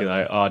best thing you're ever.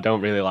 like, oh, I don't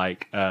really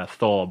like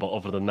Thor, but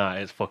other than that,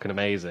 it's fucking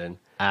amazing.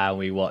 And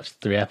we watched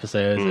 3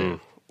 episodes. Mm.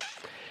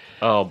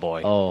 Oh,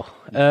 boy.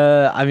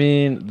 I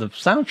mean, the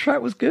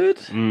soundtrack was good.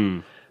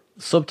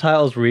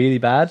 Subtitles really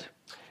bad.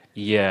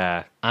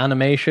 Yeah.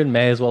 Animation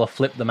may as well have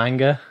flipped the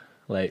manga.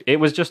 Like, It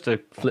was just a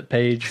flip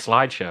page.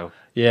 slideshow.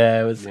 Yeah,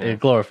 it was a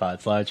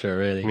glorified slideshow,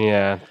 really.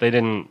 Yeah, they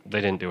didn't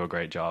do a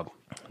great job.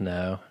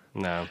 No.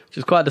 No. Which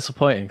is quite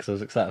disappointing because I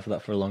was excited for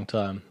that for a long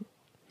time.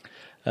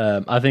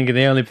 I think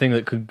the only thing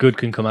that good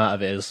can come out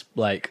of it is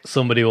like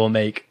somebody will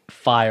make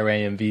fire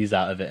AMVs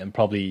out of it and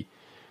probably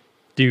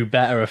do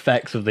better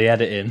effects with the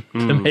editing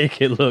to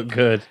make it look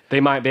good. They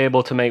might be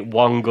able to make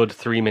one good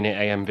 3-minute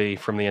AMV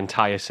from the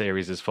entire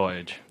series'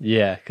 footage.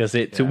 Yeah, because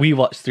we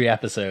watched 3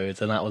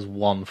 episodes and that was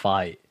one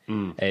fight.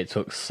 It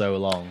took so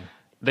long.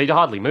 They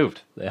hardly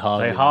moved. They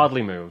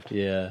hardly moved.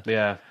 Yeah,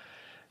 Yeah.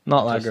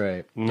 not that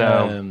great.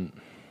 No.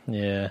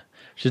 Yeah,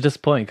 which is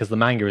disappointing because the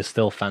manga is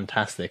still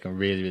fantastic and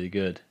really, really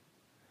good.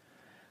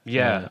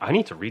 Yeah. I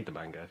need to read the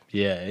manga.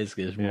 Yeah, it's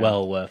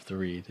well worth the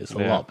read. It's a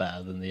Yeah. lot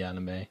better than the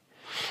anime.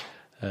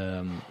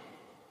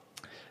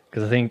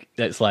 Because I think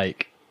it's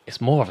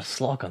more of a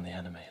slog on the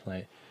anime.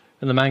 Like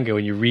in the manga,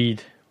 when you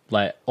read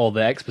like all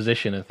the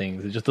exposition and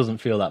things, it just doesn't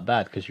feel that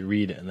bad because you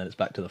read it and then it's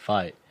back to the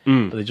fight.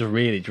 But they just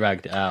really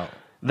dragged it out.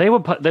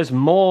 There's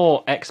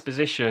more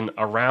exposition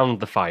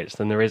around the fights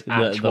than there is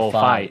actual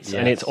fights,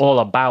 and yes. it's all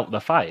about the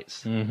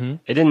fights. Mm-hmm.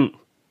 It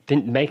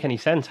didn't make any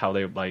sense how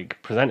they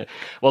like presented.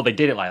 Well, they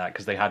did it like that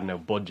because they had no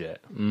budget.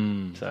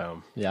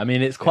 So Yeah, I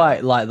mean it's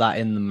quite like that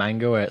in the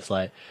manga where it's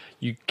like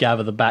you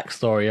gather the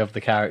backstory of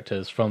the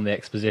characters from the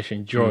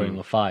exposition during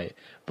the fight,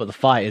 but the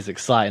fight is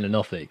exciting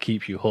enough that it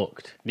keeps you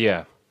hooked.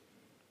 yeah,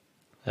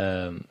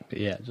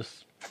 Yeah,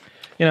 just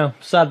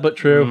sad but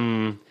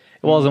true.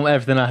 It wasn't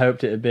everything I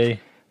hoped it'd be.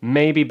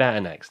 maybe better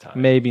next time.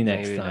 Maybe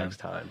next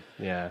time.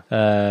 Yeah.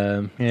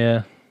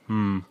 Yeah.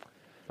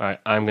 All right,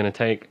 I'm gonna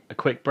take a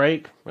quick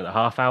break at the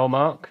half-hour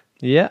mark.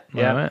 Yeah.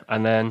 Yeah, alright.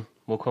 and then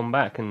we'll come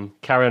back and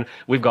carry on.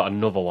 We've got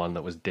another one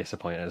that was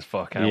disappointing as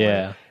fuck, haven't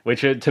Yeah. we?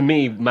 Which to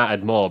me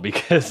mattered more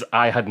because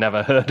I had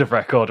never heard of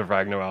Record of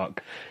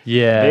Ragnarok.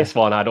 Yeah. This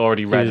one I'd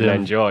already read and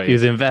enjoyed. He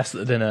was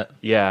invested in it.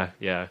 Yeah.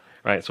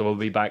 Right, so we'll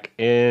be back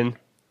in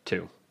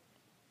 2.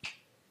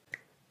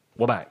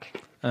 We're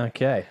back.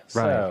 Okay.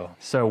 Right.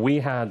 So we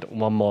had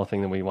one more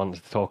thing that we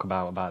wanted to talk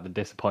about the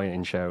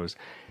disappointing shows.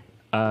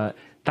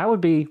 That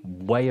would be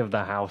Way of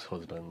the House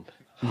Husband.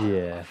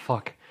 Yeah.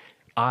 Fuck.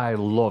 I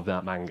love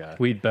that manga.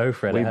 We'd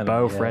both read it. We hadn't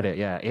both we? read it,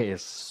 yeah. It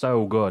is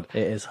so good.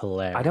 It is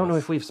hilarious. I don't know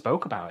if we've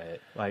spoke about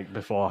it like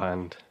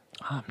beforehand.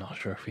 I'm not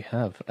sure if we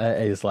have.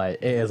 It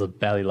is a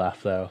belly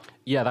laugh though.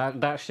 Yeah,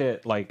 that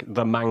shit, like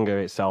the manga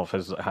itself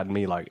has had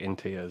me like in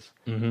tears.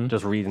 Mm-hmm.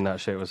 Just reading that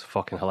shit was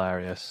fucking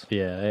hilarious.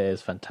 Yeah, it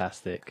is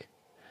fantastic.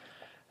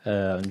 Do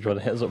you want to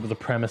hit us up with the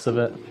premise of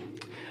it?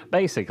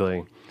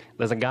 Basically,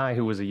 there's a guy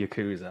who was a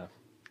Yakuza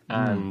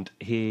and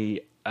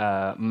he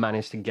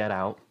managed to get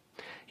out.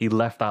 He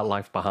left that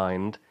life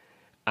behind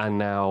and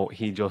now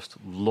he just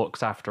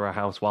looks after a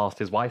house whilst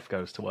his wife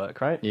goes to work,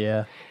 right?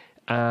 Yeah.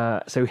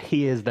 So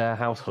he is their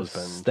house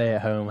husband.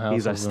 Stay-at-home house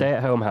He's a husband.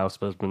 stay-at-home house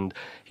husband.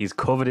 He's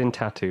covered in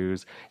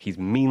tattoos. He's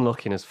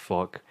mean-looking as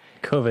fuck.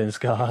 Covered in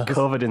scars.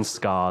 Covered in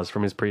scars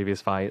from his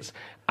previous fights.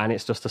 And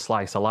it's just a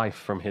slice of life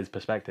from his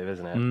perspective,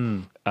 isn't it?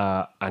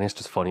 And it's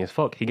just funny as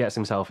fuck. He gets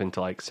himself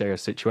into like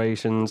serious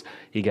situations.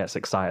 He gets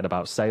excited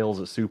about sales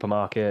at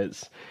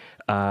supermarkets.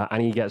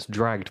 And he gets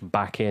dragged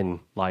back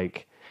in,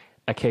 like,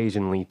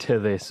 occasionally to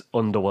this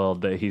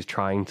underworld that he's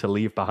trying to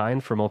leave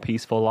behind for a more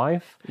peaceful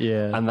life.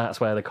 Yeah. And that's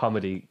where the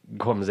comedy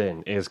comes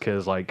in, is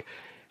because, like,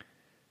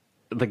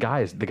 the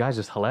guy's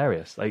just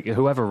hilarious. Like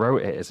whoever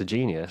wrote it is a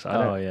genius.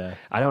 I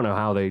don't know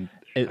how they.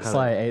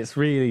 It's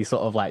really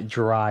sort of like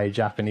dry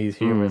Japanese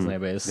humor, isn't it?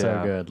 But it's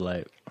so good.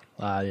 Like,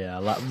 I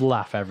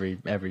laugh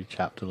every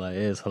chapter. Like,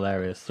 it is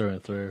hilarious through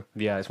and through.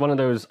 Yeah, it's one of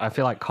those. I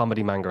feel like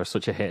comedy manga is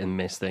such a hit and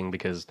miss thing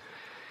because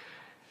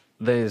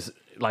there's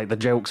like the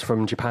jokes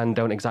from Japan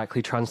don't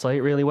exactly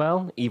translate really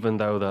well, even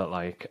though that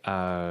like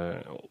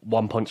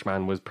One Punch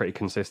Man was pretty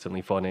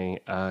consistently funny.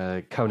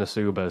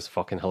 Konosuba's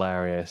fucking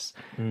hilarious,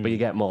 but you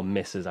get more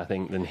misses, I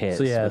think, than hits.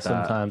 So yeah, with that.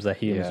 sometimes the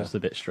humor's just a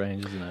bit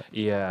strange, isn't it?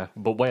 Yeah,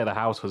 but Way of the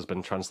House has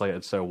been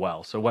translated so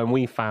well. So when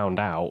we found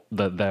out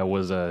that there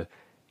was a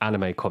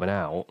anime coming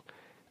out,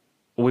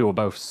 we were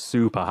both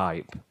super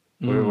hype.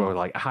 We were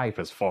like hype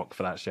as fuck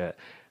for that shit.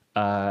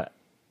 And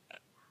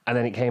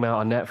then it came out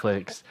on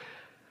Netflix.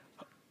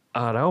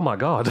 And oh my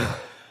god.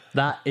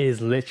 That is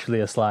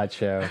literally a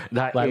slideshow.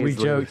 We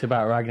joked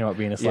about Ragnarok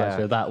being a slideshow.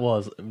 Yeah. That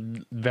was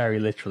very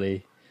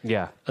literally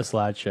a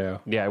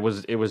slideshow. Yeah,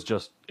 it was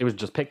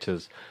just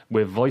pictures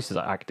with voices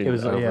acting. It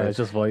was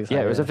just voice.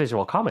 Yeah, it was a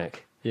visual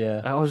comic.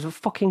 Yeah. I was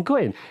fucking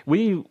good.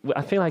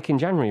 I feel like in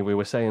January we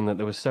were saying that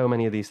there was so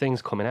many of these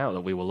things coming out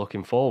that we were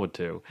looking forward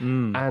to.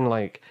 And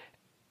like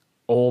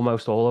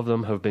almost all of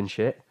them have been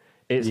shit.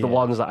 It's the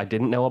ones that I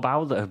didn't know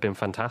about that have been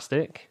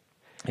fantastic.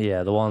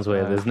 Yeah, the ones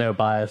where there's no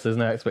bias, there's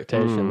no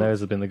expectation. Those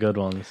have been the good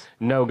ones.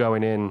 No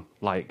going in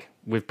like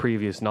with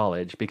previous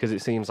knowledge, because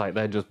it seems like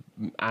they're just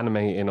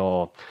animating,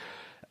 or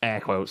air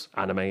quotes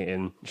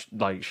animating,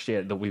 like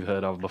shit that we've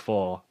heard of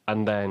before,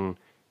 and then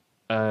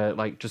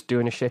like just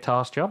doing a shit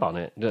ass job on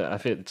it. I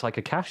feel it's like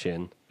a cash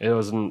in. It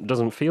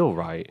doesn't feel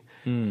right.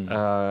 I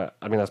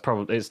mean, that's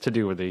probably, it's to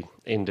do with the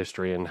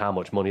industry and how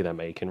much money they're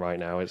making right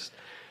now. It's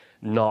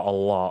not a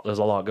lot. There's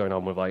a lot going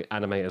on with like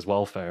animators'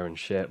 welfare and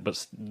shit,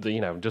 but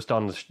just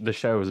on the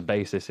show's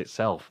basis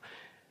itself,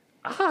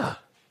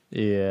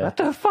 Yeah. what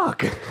the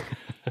fuck?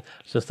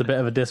 It's just a bit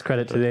of a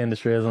discredit to the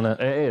industry, isn't it?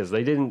 It is.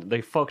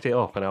 They fucked it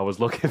up, and I was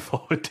looking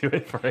forward to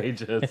it for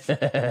ages.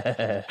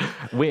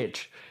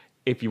 Which,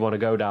 if you want to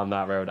go down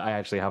that road, I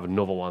actually have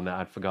another one that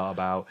I'd forgot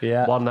about.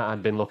 Yeah. One that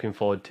I'd been looking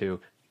forward to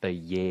for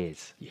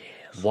years.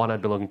 One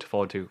I'd been looking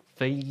forward to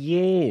for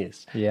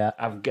years. Yeah.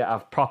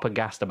 I've proper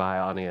gassed about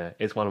it on here.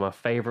 It's one of my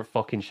favourite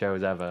fucking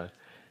shows ever.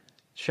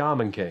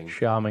 Shaman King.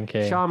 Shaman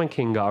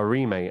King got a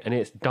remake, and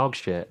it's dog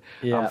shit.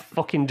 Yeah. I'm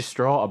fucking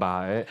distraught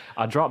about it.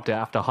 I dropped it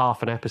after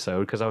half an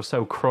episode because I was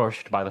so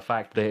crushed by the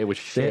fact that it was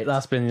shit.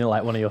 That's been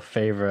like one of your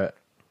favourite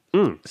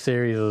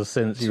series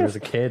since you was a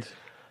kid.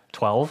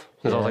 12?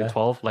 Because I was Yeah. like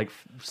 12, like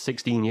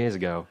 16 years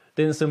ago.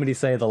 Didn't somebody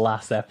say the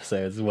last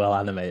episode's well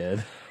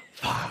animated?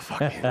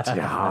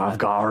 I've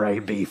got a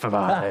right beef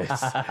about this.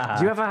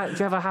 Do you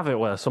ever have it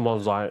where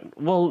someone's like,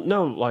 well,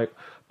 no, like,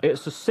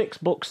 it's a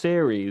 6-book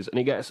series and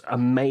it gets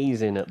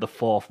amazing at the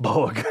 4th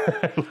book.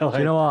 Do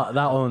you know what?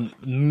 That one,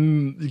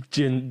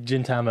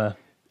 Gintama.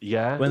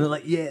 Yeah? When they're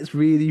like, yeah, it's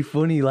really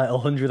funny, like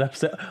 100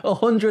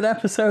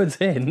 episodes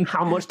in.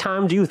 How much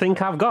time do you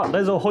think I've got?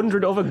 There's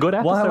 100 other good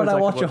episodes. Why would I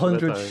watch could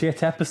 100 this time.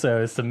 shit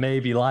episodes to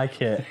maybe like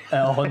it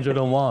at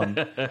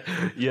 101?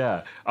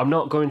 Yeah. I'm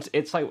not going to...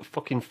 It's like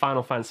fucking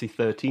Final Fantasy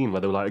 13 where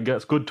they're like, it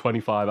gets good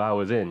 25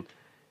 hours in.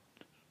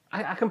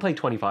 I can play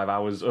 25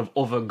 hours of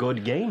other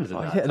good games in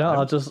that Yeah,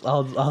 no, time.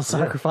 I'll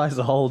sacrifice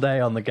the whole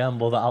day on the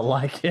gamble that I'll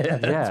like it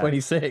at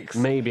 26.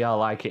 Maybe I'll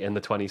like it in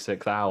the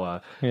 26th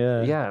hour.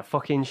 Yeah. Yeah,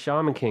 fucking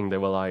Shaman King, they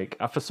were like...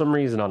 For some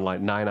reason on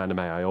like 9 Anime,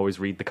 I always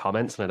read the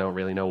comments and I don't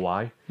really know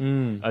why.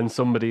 And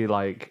somebody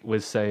like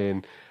was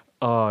saying...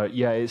 Oh,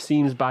 yeah, it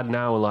seems bad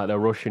now and like they're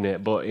rushing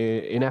it, but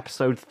in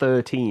episode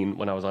 13,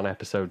 when I was on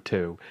episode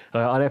 2,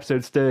 on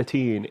episode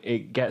 13,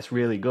 it gets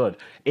really good.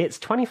 It's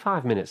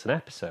 25 minutes an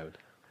episode.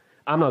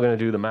 I'm not going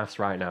to do the maths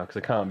right now because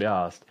I can't be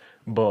asked,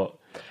 but...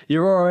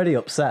 You're already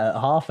upset at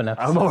half an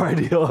episode. I'm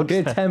already upset.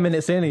 Good 10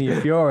 minutes in and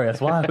you're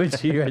furious. Why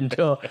would you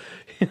enjoy...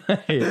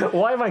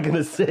 Why am I going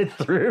to sit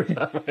through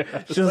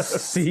that? Just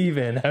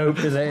seething,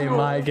 hoping that it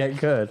might get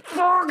good.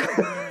 Fuck!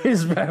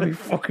 It's very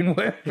fucking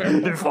weird.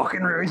 They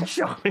fucking ruined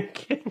Shaman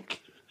King.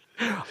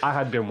 I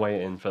had been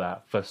waiting for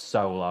that for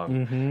so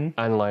long.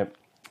 And like,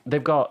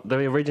 they've got... The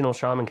original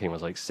Shaman King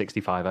was like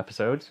 65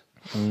 episodes.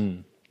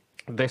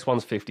 This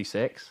one's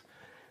 56.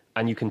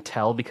 And you can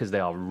tell because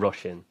they are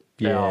rushing.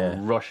 They are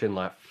rushing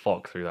like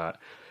fuck through that.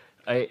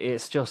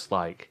 It's just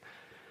like...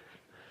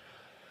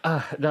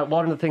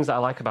 one of the things that I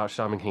like about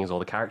Shaman King is all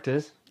the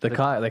characters. The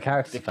characters are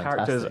characters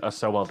fantastic. are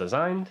so well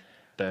designed.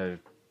 They're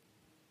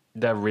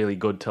really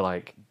good to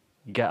like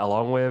get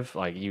along with.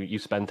 Like you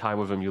spend time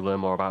with them, you learn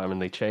more about them,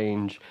 and they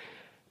change.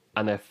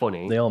 And they're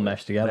funny. They all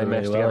mesh together. They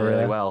mesh really together well,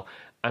 really yeah. well.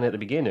 And at the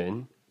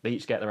beginning, they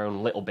each get their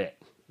own little bit.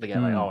 They get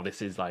like, oh,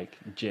 this is like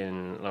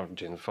Jin,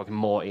 fucking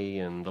Morty,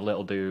 and the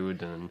little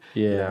dude, and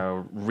you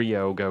know,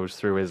 Rio goes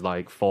through his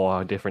like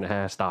 4 different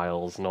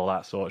hairstyles and all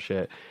that sort of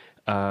shit.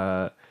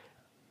 And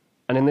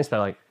in this, they're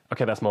like,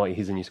 okay, that's Morty,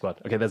 he's in your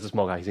squad. Okay, there's a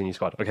small guy, he's in your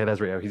squad. Okay,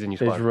 there's Rio, he's in your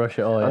They squad. just rush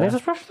it all. And Yeah. they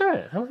just rush through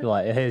it.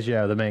 Like, here's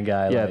Joe, the main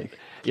guy. Yeah, Like,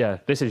 Yeah,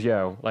 this is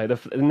Yo. Like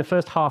in the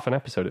first half an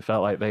episode, it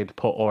felt like they'd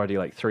put already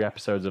like 3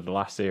 episodes of the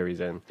last series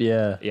in.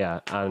 Yeah. Yeah,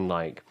 and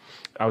like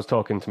I was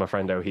talking to my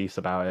friend Ohis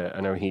about it,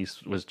 and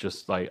Ohis was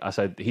just like, I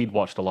said he'd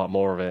watched a lot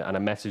more of it, and I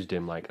messaged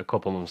him like a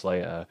couple months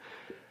later,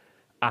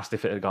 asked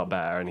if it had got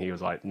better, and he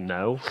was like,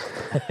 no.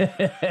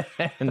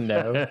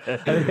 No. I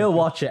mean, he'll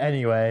watch it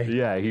anyway.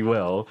 Yeah, he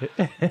will.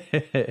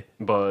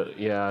 But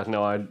yeah,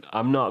 no,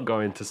 I'm not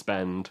going to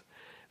spend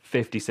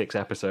 56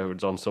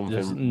 episodes on Just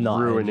something not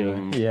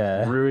ruining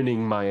yeah.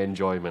 ruining my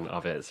enjoyment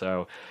of it.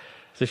 So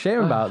It's a shame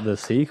about the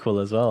sequel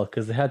as well,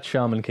 because they had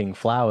Shaman King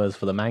Flowers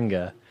for the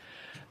manga,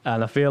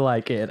 and I feel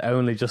like it had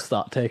only just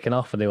started taking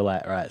off, and they were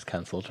like, right, it's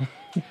cancelled.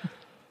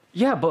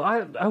 yeah,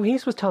 but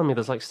Ohis was telling me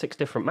there's like 6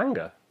 different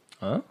manga.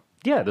 Huh?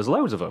 Yeah, there's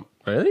loads of them.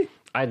 Really?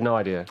 I had no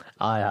idea.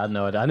 I had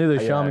no idea. I knew there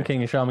was Shaman Yeah.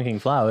 King and Shaman King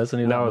Flowers. I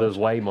knew No, that there's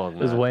way more than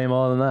there's that. way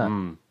more than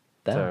that.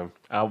 Damn.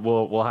 So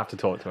we'll have to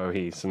talk to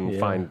Ohis and Yeah,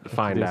 find do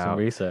some out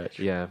research.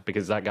 Yeah,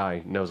 because that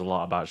guy knows a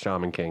lot about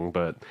Shaman King,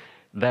 but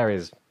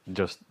there's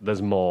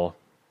more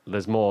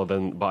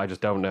than. But I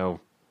just don't know.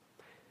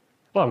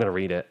 Well, I'm gonna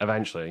read it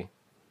eventually,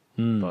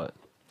 but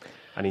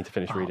I need to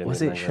finish reading. Was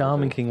the it manga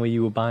Shaman first. King where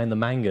you were buying the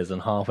mangas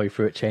and halfway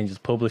through it changes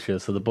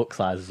publishers so the book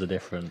sizes are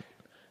different?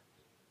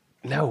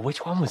 No,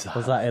 which one was that?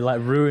 Was that it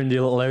like ruined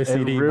your little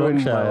OCD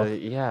ruined bookshelf?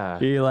 yeah.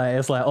 You like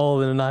it's like all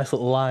in a nice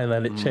little line,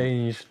 then it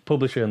changed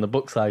publisher and the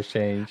book size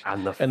changed,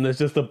 And the there's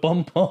just a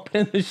bump up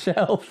in the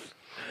shelf.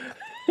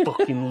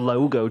 fucking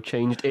logo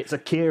changed. It's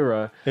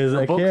Akira. Is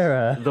it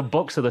Akira? The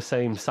books are the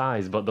same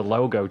size, but the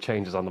logo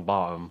changes on the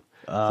bottom.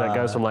 So it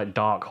goes from like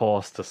Dark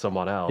Horse to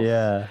someone else.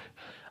 Yeah,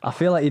 I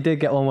feel like you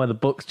did get one where the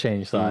books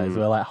change size,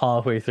 where like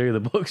halfway through the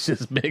book's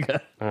just bigger,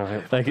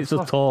 like it's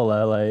just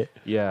taller. Like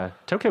Yeah.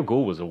 Tokyo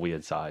Ghoul was a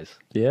weird size.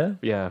 yeah,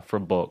 Yeah, for a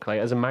book. Like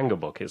as a manga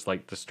book, it's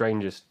like the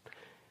strangest.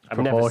 I've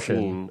never Proportion.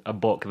 seen a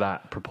book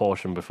that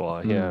proportion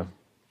before. Yeah.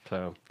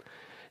 So,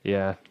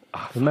 yeah.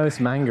 most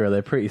manga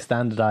they're pretty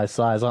standardized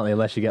size, aren't they?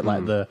 Unless you get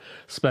like the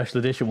special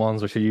edition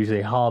ones, which are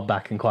usually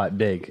hardback and quite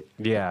big.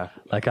 Yeah.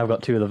 Like I've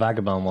got 2 of the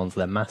Vagabond ones;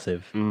 they're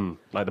massive.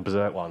 Like the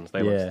Berserk ones.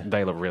 They Yeah.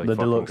 look really The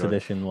fucking deluxe good.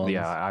 edition ones.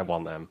 Yeah, I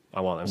want them.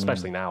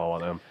 Especially now I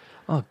want them.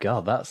 Oh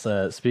god, that's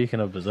speaking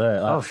of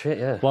Berserk. That's, shit,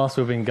 yeah. Whilst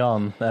we've been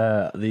gone,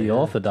 the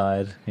author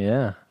died.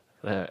 Yeah,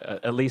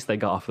 At least they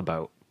got off the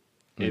boat.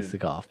 at least they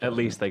got off. At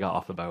least they got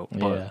off the boat.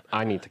 But Yeah.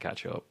 I need to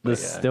catch up. But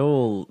There's yeah.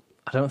 still,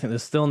 I don't think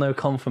there's still no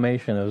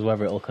confirmation of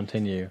whether it'll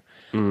continue.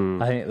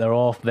 I think they're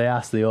off. They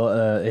asked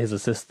his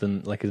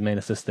assistant, like his main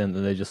assistant,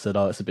 and they just said,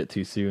 "Oh, it's a bit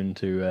too soon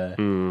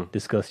to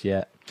discuss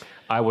yet."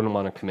 I wouldn't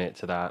want to commit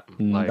to that.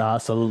 Like,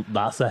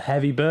 That's a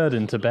heavy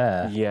burden to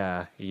bear.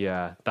 yeah,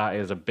 that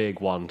is a big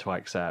one to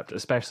accept,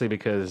 especially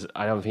because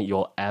I don't think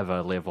you'll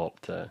ever live up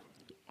to.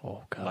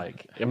 Oh god,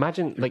 Like,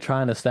 imagine like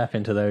trying to step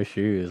into those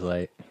shoes,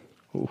 like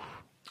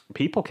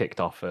people kicked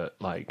off at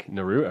like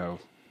Naruto,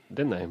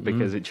 didn't they?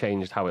 Because it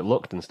changed how it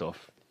looked and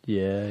stuff.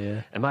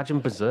 yeah. Imagine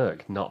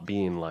Berserk not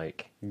being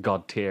like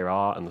god tier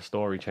art and the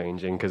story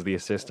changing because the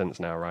assistant's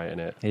now writing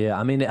it. Yeah,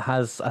 I mean, it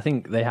has. I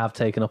think they have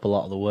taken up a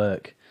lot of the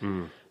work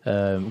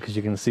because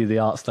you can see the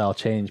art style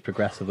change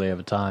progressively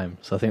over time.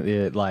 So I think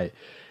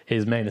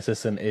his main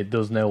assistant, it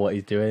does know what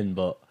he's doing,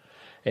 but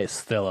it's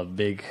still a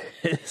big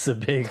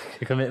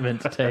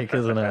commitment to take,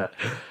 isn't it?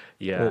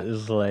 Yeah,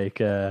 It's like,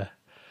 yeah,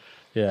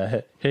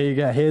 here you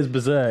go. Here's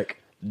Berserk.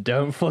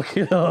 Don't fuck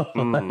it up.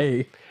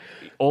 Like,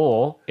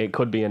 or it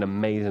could be an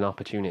amazing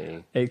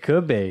opportunity. it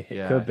could be,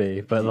 Yeah.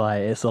 but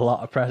like, it's a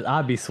lot of pressure.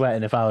 I'd be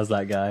sweating if I was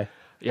that guy.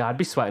 Yeah, I'd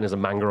be sweating as a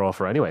manga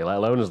author anyway, let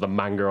alone as the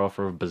manga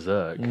author of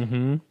Berserk.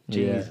 Mm-hmm.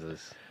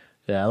 Jesus.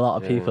 Yeah, a lot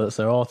of people. It's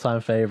their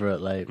all-time favorite.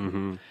 Like,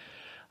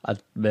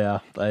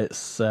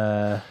 it's.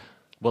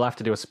 We'll have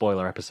to do a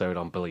spoiler episode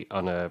on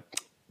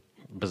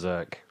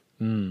Berserk,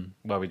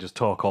 where we just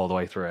talk all the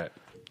way through it.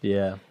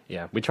 Yeah,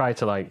 Yeah, we try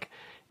to like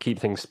keep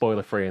things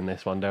spoiler free in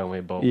this one, don't we?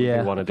 But we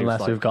yeah. want to do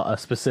Unless like, we've got a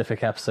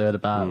specific episode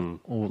about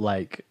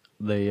like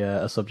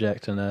a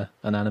subject and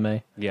an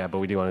anime. yeah, but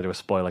we do want to do a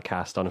spoiler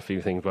cast on a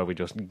few things where we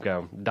just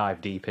go dive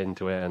deep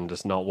into it and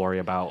just not worry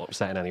about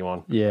upsetting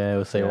anyone. Yeah,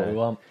 we'll say what Yeah. we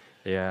want.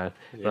 Yeah,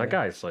 that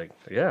guy's like,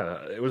 yeah,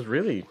 it was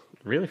really,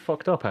 really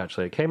fucked up.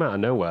 Actually, it came out of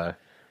nowhere.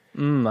 I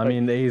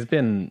mean, he's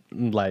been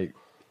like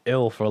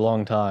ill for a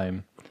long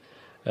time,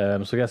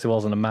 so I guess it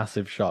wasn't a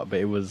massive shock, but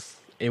it was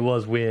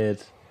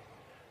weird.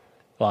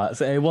 Like,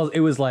 so it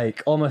was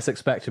like almost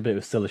expected, but it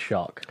was still a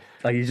shock.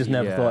 Like you just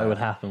never Yeah. thought it would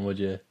happen, would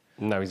you?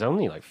 No, he's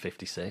only like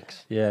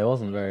 56. Yeah, it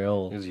wasn't very He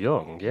old. was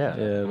young. Yeah,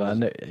 Yeah, but I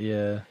know,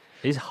 yeah,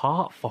 his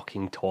heart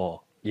fucking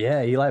tore.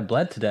 yeah. He like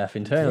bled to death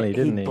internally,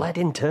 didn't he? bled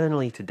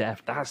internally to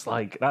death. That's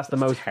the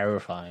most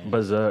Terrifying.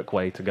 berserk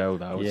way to go,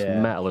 though. It's Yeah.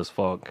 metal as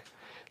fuck.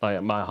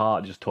 Like my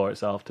heart just tore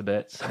itself to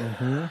bits.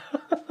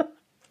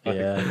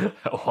 Yeah.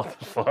 What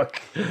the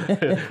fuck?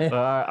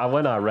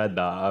 When I read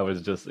that, I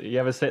was just. You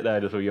ever sit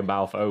there just with your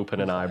mouth open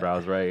and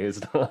eyebrows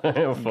raised? God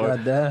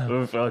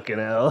damn. Fucking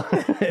hell.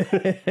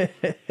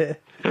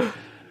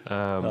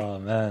 Oh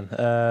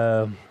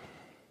man.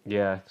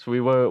 Yeah, so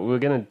we were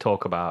going to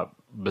talk about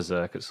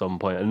Berserk at some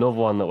point. Another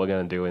one that we're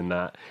going to do in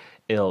that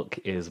ilk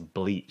is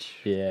Bleach.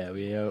 Yeah,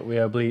 we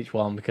are Bleach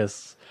one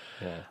because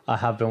Yeah. I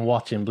have been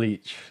watching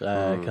Bleach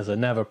because I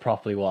never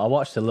properly. Well, I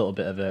watched a little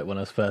bit of it when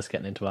I was first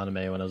getting into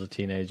anime when I was a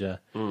teenager,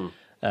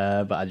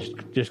 but I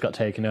just got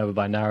taken over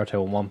by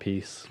Naruto and One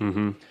Piece.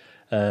 Mm-hmm.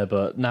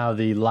 But now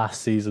the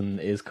last season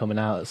is coming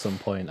out at some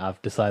point.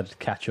 I've decided to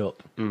catch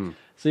up.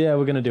 So yeah,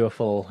 we're going to do a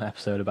full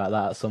episode about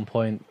that at some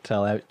point.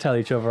 Tell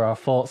each other our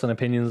thoughts and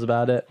opinions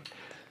about it.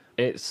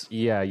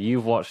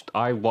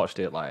 I watched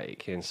it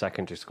like in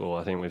secondary school,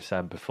 I think we've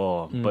said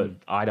before, but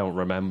I don't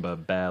remember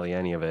barely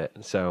any of it.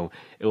 So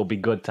it will be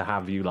good to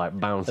have you like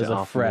bounce As it a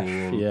off fresh,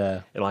 me and,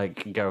 yeah.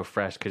 like go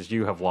fresh because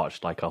you have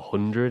watched like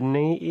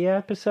 180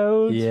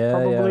 episodes, Yeah,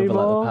 probably over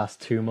more. like the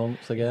past 2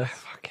 months, I guess.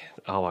 Fucking,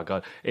 oh my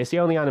god, it's the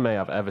only anime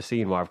I've ever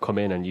seen where I've come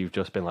in and you've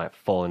just been like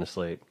falling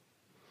asleep.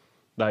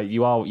 Like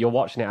you're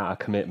watching it out of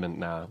commitment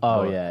now.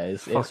 Oh but yeah,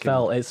 it's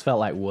fucking- felt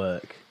like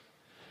work,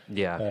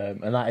 yeah.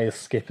 and that is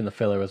skipping the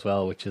filler as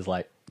well, which is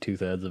like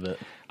 2/3 of it.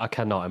 I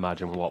cannot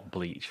imagine what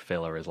Bleach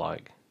filler is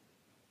like.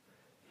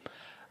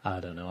 I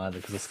don't know either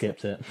because I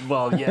skipped it.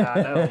 Well, yeah,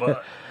 I know,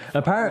 but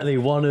Apparently,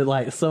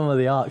 some of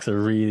the arcs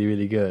are really,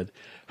 really good.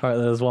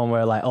 Apparently, there's one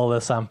where like all the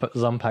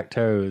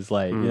Zanpakutos,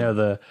 like you know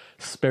the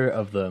spirit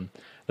of them,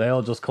 they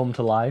all just come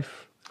to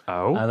life,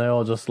 and they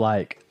all just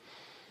like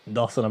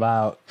dossing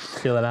about,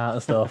 chilling out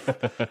and stuff.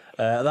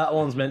 That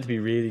one's meant to be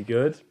really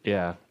good,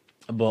 yeah.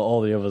 but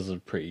all the others are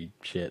pretty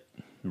shit.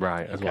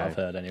 Right, That's okay. what I've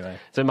heard anyway.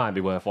 So it might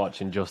be worth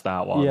watching just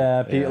that one.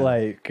 Yeah,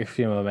 like a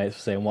few of my mates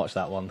were saying watch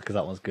that one because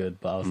that one's good.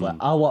 But I was like,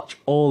 I'll watch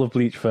all of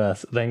Bleach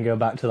first, then go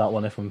back to that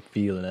one if I'm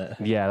feeling it.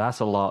 Yeah, that's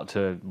a lot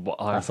to...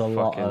 That's a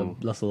lot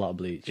of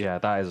Bleach. Yeah,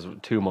 that is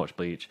too much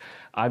Bleach.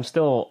 I'm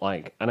still,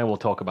 like... I know we'll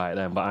talk about it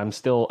then, but I'm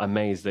still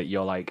amazed that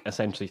you're, like,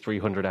 essentially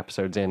 300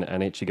 episodes in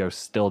and Ichigo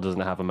still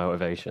doesn't have a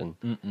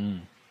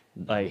motivation.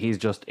 Like, he's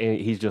just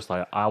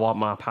like, I want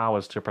my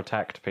powers to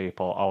protect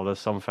people. Oh, there's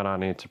something I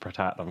need to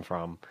protect them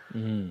from.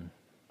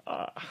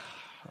 Like,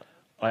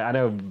 I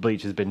know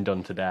Bleach has been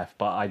done to death,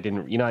 but I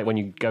didn't... You know, like when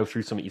you go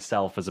through something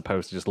yourself as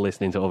opposed to just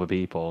listening to other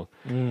people.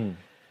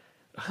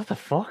 What the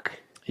fuck?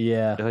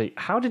 Yeah. Like,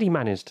 how did he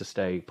manage to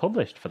stay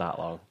published for that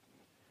long?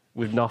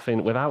 With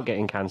nothing, without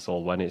getting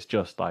cancelled when it's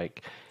just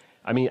like...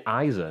 I mean,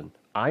 Aizen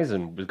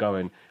was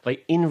going...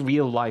 Like, in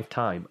real life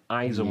time,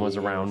 Aizen was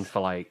around for,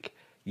 like...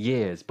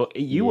 years, but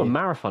you were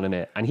marathoning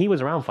it, and he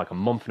was around for like a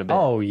month and a bit.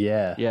 Oh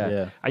yeah, Yeah.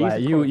 yeah. I used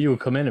Like, to you would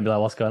come in and be like,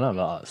 "What's going on?" I'm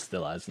like, "Oh, it's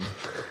still Aizen."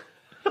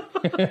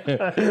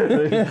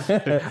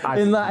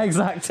 In that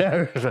exact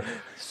tone.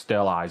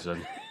 Still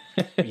Aizen.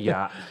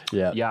 Yeah,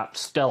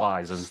 still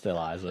Aizen. Still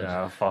Aizen.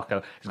 Yeah, fuck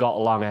it. He's got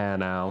long hair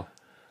now.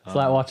 It's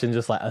like watching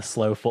just like a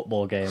slow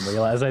football game where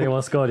you're like, "Has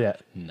anyone scored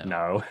yet?"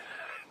 No.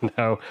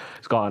 No,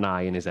 he's got an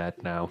eye in his head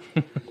now.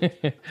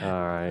 All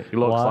right, he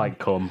looks Why? like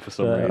cum for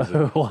some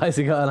reason. Why has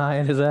he got an eye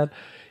in his head?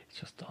 He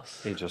just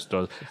does. He just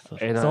does.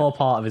 It's all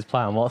part of his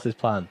plan. What's his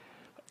plan?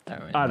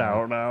 I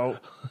don't know.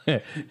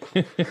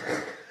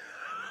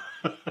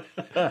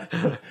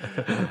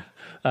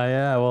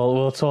 Yeah, well,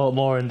 we'll talk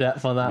more in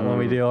depth on that when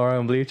we do our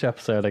own Bleach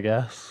episode, I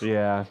guess.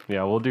 Yeah,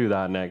 we'll do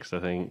that next,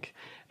 I think.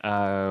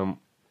 One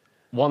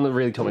that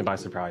really took me by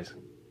surprise.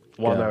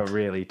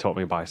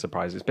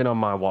 It's been on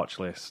my watch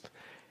list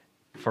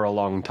for a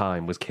long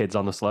time, was Kids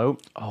on the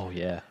Slope. Oh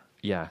yeah,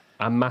 Yeah,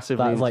 I'm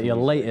massively... that's like into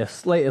your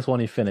music. latest one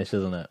you finished,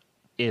 isn't it?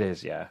 It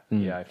is, yeah.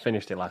 Yeah, I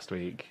finished it last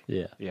week.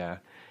 Yeah. Yeah.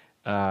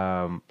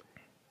 Do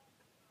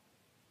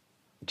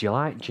you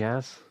like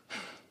jazz?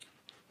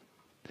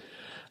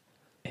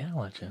 Yeah, I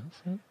like jazz.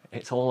 Yeah.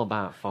 It's all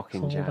about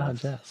fucking It's all jazz. about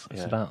jazz.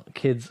 It's Yeah. about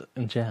kids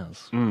and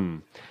jazz.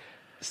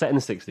 Set in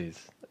the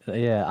 60s.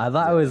 Yeah,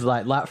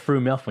 that threw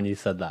me off when you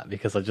said that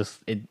because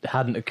it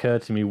hadn't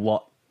occurred to me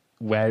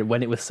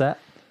when it was set.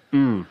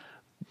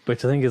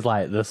 Which I think is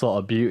like the sort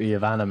of beauty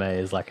of anime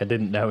is like I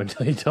didn't know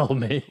until you told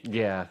me.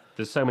 Yeah,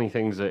 there's so many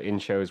things that in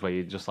shows where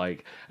you just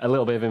like a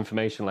little bit of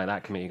information like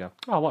that can make you go,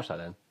 oh, I'll watch that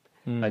then.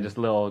 Like just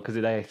little, because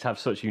they have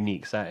such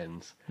unique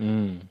settings.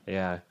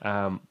 Yeah.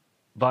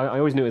 But I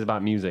always knew it was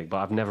about music, but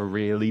I've never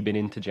really been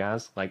into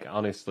jazz. Like,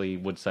 honestly,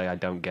 would say I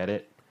don't get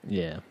it.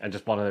 Yeah. And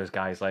just one of those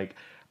guys, like,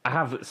 I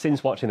have,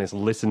 since watching this,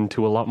 listened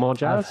to a lot more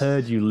jazz. I've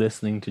heard you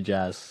listening to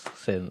jazz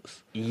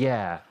since.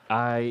 Yeah,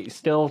 I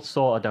still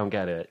sort of don't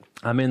get it.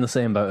 I'm in the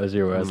same boat as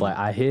you, whereas like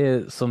I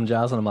hear some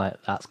jazz and I'm like,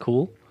 that's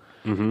cool.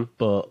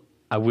 But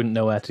I wouldn't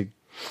know where to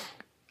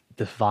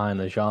define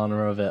the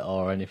genre of it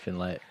or anything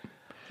like.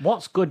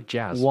 What's good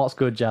jazz? What's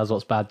good jazz,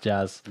 what's bad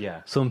jazz?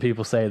 Yeah. Some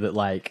people say that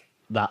like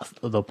that's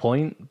the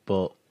point,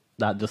 but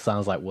that just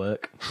sounds like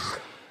work.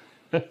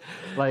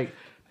 Like,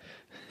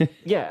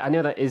 yeah, I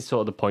know that is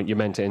sort of the point. You're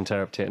meant to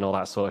interpret it and all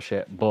that sort of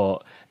shit.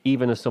 But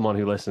even as someone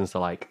who listens to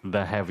like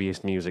the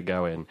heaviest music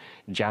going,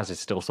 jazz is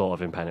still sort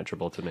of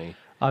impenetrable to me.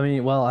 I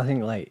mean, well, I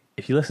think like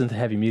if you listen to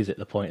heavy music,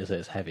 the point is that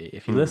it's heavy.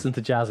 If you listen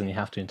to jazz and you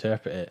have to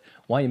interpret it,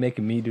 why are you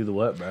making me do the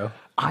work, bro?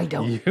 I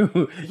don't.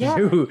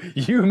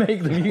 You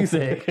make the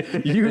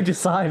music. You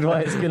decide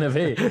what it's gonna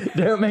be.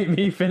 Don't make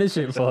me finish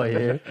it for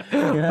you.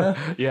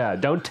 Yeah, Yeah,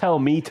 don't tell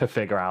me to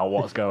figure out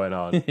what's going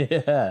on.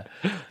 yeah.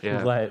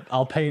 Yeah. Like,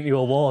 I'll paint you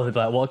a wall. They'd be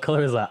like, "What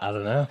color is that?" I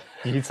don't know.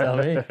 You tell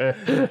me.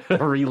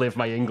 Relive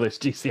my English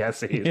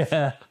GCSEs.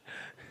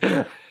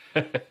 Yeah,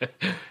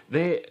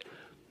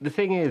 The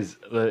thing is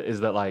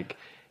that like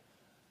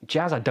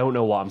jazz, I don't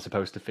know what I'm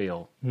supposed to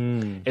feel.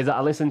 Is that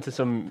I listen to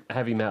some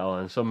heavy metal,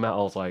 and some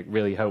metal's like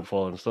really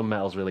hopeful, and some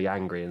metal's really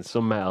angry, and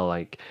some metal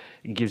like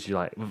gives you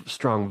like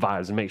strong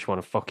vibes and makes you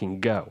want to fucking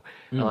go.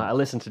 And like I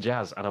listen to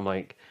jazz, and I'm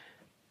like,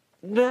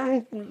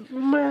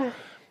 meh.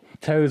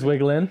 toes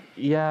wiggling.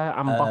 Yeah,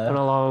 I'm bopping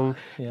along.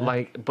 yeah.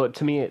 Like, but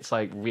to me, it's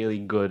like really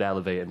good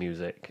elevator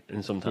music,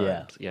 and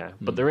sometimes, yeah.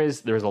 But there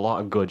is a lot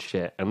of good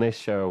shit, and this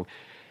show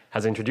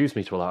has introduced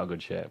me to a lot of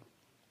good shit.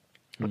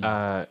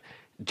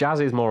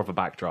 Jazz is more of a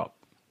backdrop,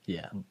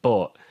 Yeah,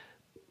 but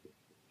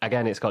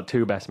again, it's got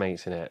two best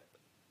mates in it,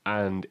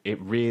 and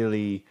it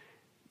really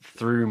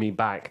threw me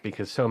back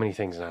because so many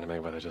things in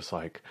anime where they're just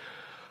like,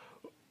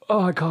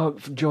 oh, I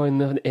can't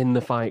join in the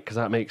fight because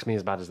that makes me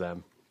as bad as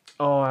them.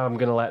 Oh, I'm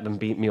gonna let them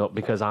beat me up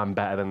because I'm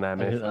better than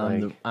them.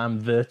 If, I'm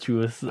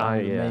virtuous.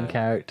 I'm the main yeah.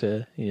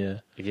 character. Yeah,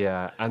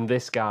 Yeah, and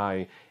this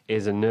guy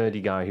is a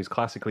nerdy guy who's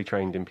classically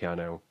trained in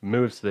piano,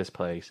 moves to this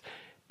place,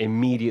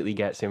 immediately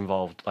gets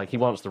involved, like he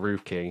wants the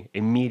roof key,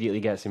 immediately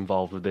gets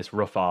involved with this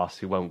rough arse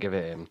who won't give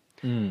it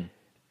him.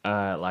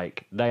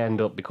 Like, they end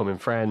up becoming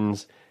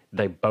friends,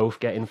 they both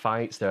get in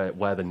fights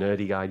where the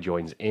nerdy guy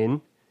joins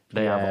in,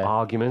 they have Yeah.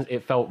 arguments,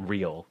 it felt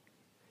real.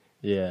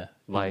 yeah.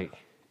 Like,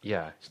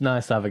 yeah, It's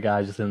nice to have a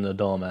guy just in the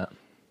doormat.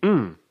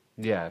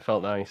 yeah, it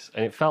felt nice,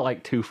 and it felt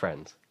like two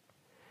friends.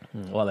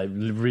 Well, like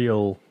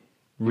real,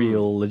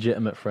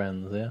 legitimate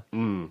friends. Yeah.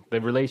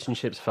 The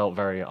relationships felt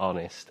very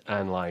honest,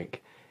 and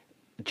like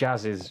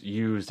jazz is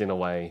used in a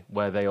way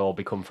where they all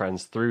become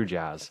friends through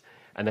jazz,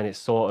 and then it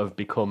sort of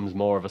becomes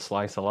more of a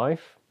slice of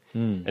life,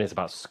 and it's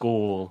about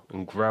school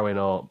and growing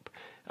up,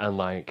 and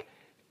like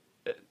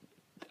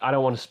I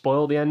don't want to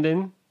spoil the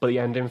ending, but the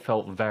ending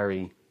felt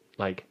very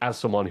like, as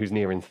someone who's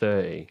nearing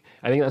 30,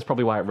 I think that's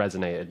probably why it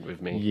resonated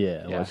with me.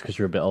 Yeah, well, it's because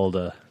you're a bit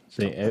older.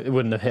 So it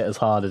wouldn't have hit as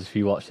hard as if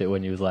you watched it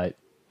when you was like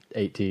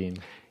 18.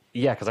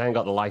 Yeah, because I ain't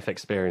got the life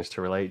experience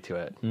to relate to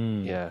it.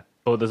 Yeah.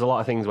 But there's a lot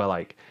of things where,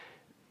 like,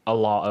 a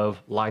lot of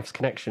life's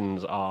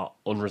connections are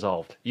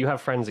unresolved. You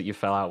have friends that you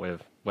fell out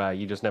with where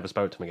you just never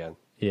spoke to them again.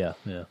 Yeah,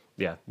 yeah.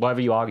 Yeah.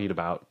 Whatever you argued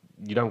about,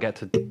 you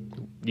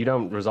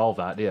don't resolve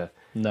that, do you?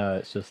 No,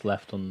 it's just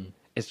left on.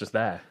 It's just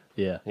there.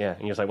 Yeah. Yeah.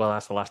 And you're just like, well,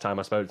 that's the last time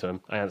I spoke to him.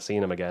 I hadn't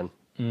seen him again.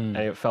 And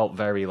it felt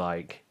very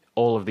like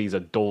all of these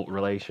adult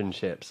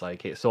relationships,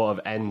 like, it sort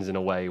of ends in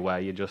a way where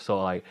you're just sort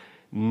of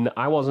like,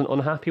 I wasn't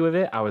unhappy with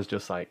it. I was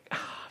just like,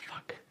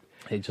 fuck.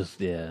 It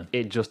just, yeah.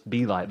 It just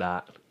be like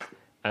that,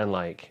 and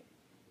like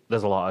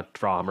there's a lot of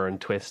drama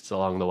and twists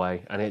along the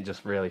way, and it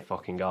just really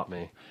fucking got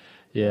me.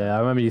 Yeah, I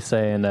remember you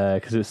saying,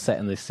 because it was set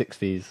in the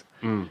 60s,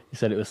 you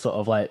said it was sort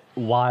of like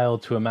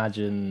wild to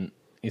imagine.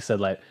 You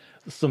said like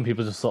some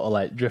people just sort of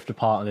like drift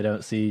apart and they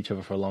don't see each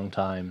other for a long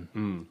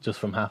time, just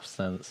from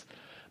happenstance.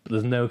 But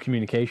there's no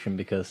communication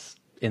because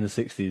in the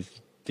 60s you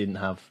didn't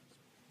have,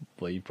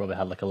 well, you probably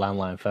had like a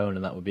landline phone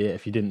and that would be it.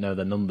 If you didn't know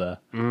their number,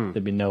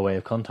 there'd be no way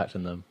of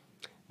contacting them.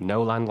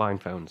 No landline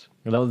phones.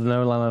 There was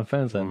no landline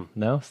phones then?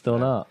 No? Still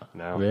not?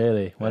 No.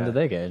 Really? When Yeah. did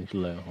they get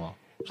into well,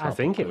 I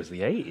think it was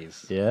the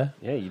 80s. Yeah?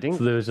 Yeah, you didn't.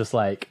 So there was just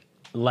like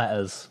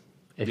letters.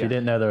 If you Yeah.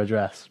 didn't know their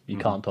address, you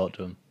can't talk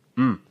to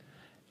them.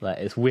 Like,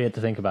 it's weird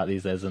to think about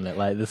these days, isn't it?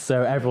 Like,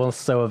 everyone's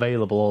so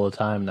available all the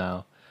time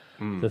now.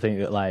 To think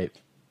that, like,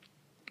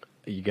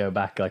 you go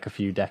back like a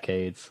few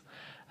decades,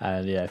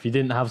 and yeah, if you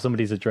didn't have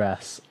somebody's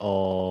address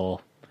or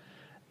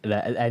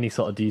any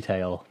sort of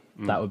detail,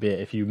 that would be it.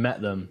 If you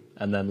met them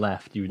and then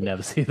left, you would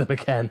never see them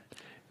again.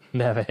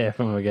 Never hear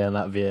from them again.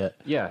 That would be it.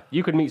 Yeah,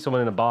 you could meet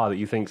someone in a bar that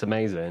you think's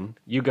amazing.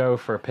 You go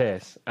for a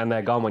piss, and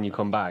they're gone when you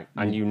come back,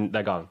 and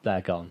they're gone.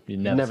 They're gone. You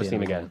Never see see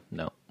them them again.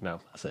 No, No.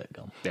 that's it.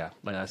 Gone. Yeah,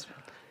 like that's.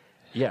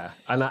 Yeah,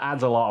 and that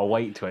adds a lot of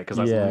weight to it because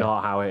that's Yeah.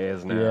 not how it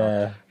is now.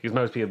 Yeah. Because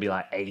most people be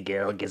like, "Hey,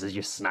 girl, gives us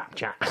your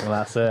Snapchat." Well,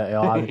 that's it.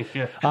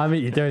 I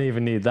mean, you don't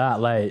even need that.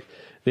 Like,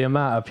 the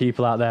amount of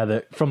people out there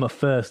that from a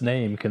first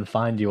name can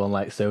find you on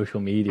like social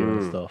media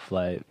and stuff.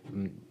 Like,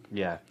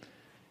 Yeah,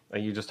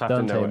 and you just have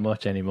don't to know take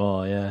much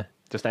anymore. Yeah.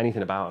 just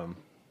anything about them.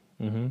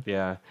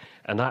 Yeah,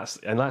 and that's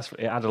it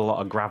added a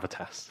lot of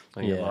gravitas,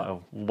 like a Yeah. lot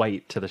of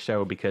weight to the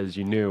show because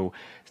you knew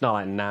it's not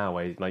like now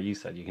where, like you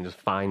said, you can just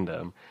find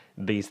them.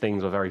 These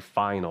things were very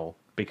final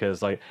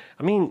because, like,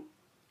 I mean,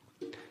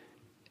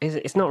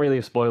 it's not really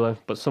a spoiler,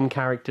 but some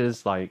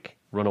characters like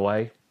run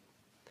away,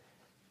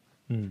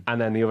 and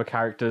then the other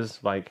characters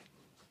like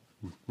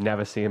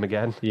never see him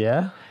again.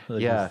 Yeah.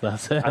 Yeah,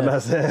 That's it. and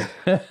that's it.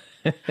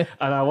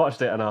 And I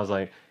watched it, and I was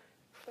like,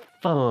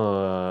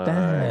 "Fuck,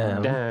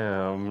 Damn.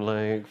 damn,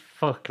 like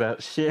fuck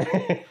that shit."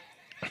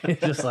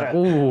 It's just like,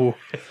 ooh,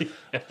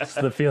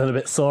 just the feeling a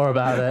bit sore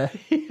about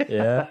it.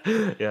 Yeah.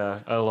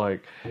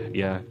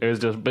 Yeah, it was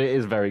just, but it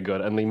is very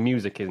good, and the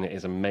music in it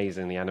is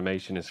amazing. The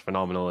animation is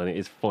phenomenal, and it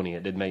is funny.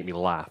 It did make me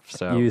laugh.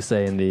 So You were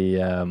saying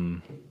the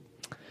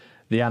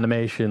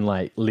animation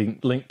like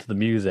linked to the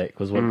music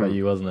was what about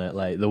you, wasn't it?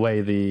 Like the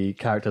way the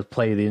characters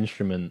play the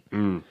instrument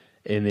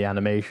in the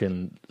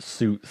animation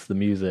suits the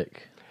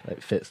music,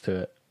 like fits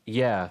to it.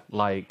 yeah,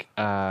 like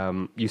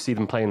you see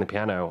them playing the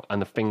piano,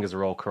 and the fingers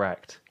are all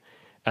correct.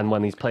 And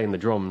when he's playing the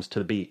drums to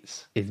the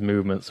beats, His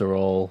movements are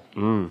all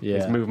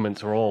his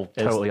movements are all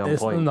totally on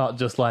point. It's not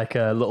just like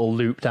a little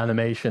looped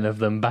animation of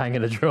them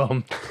banging a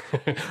drum.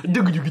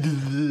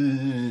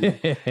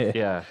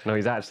 Yeah, no,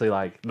 he's actually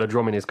like the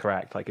drumming is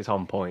correct, like it's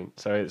on point.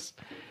 So it's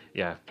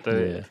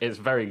it's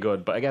very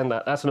good. But again,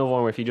 that's another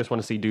one where if you just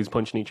want to see dudes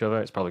punching each other,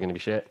 it's probably going to be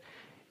shit.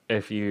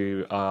 If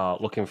you are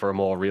looking for a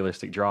more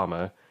realistic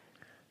drama,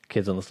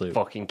 Kids on the Slope.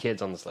 fucking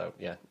Kids on the Slope,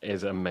 yeah,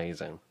 is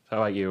amazing. How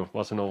about you?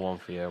 What's another one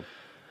for you?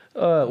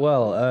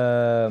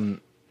 A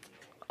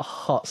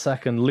hot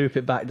second, loop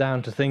it back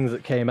down to things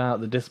that came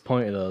out that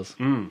disappointed us.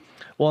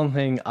 One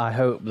thing I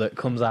hope that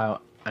comes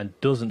out and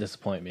doesn't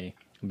disappoint me,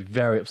 I'd be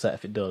very upset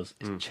if it does,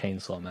 is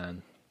Chainsaw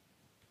Man.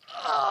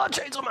 Ah,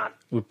 Chainsaw Man.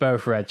 We've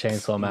both read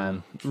Chainsaw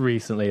Man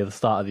recently at the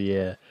start of the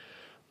year.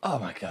 Oh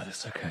my god, it's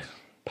so good.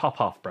 Pop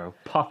off, bro.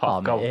 Pop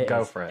off.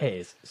 Go for it. It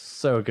is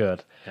so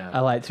good. Yeah. I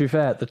like, to be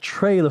fair, the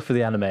trailer for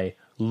the anime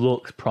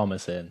looks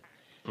promising.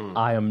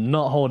 I am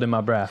not holding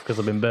my breath because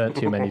I've been burnt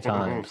too many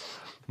times.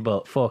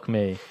 But fuck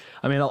me.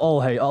 I mean, I'll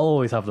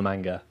always have the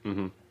manga.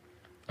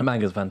 The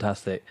manga's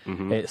fantastic.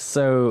 It's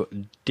so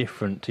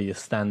different to your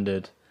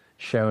standard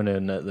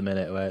shonen at the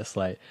minute, where it's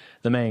like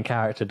the main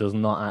character does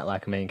not act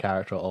like a main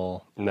character at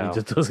all. No. He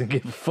just doesn't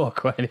give a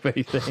fuck what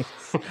anybody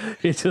thinks.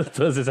 He just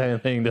does his own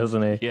thing,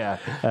 doesn't he? Yeah.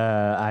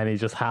 And he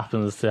just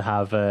happens to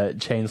have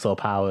chainsaw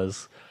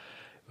powers,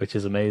 which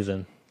is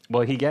amazing.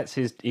 Well, he gets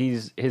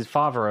his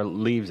father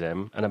leaves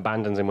him and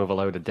abandons him with a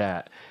load of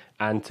debt.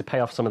 And to pay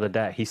off some of the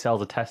debt, he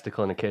sells a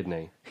testicle and a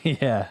kidney.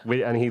 Yeah.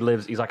 And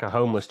he's like a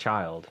homeless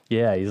child.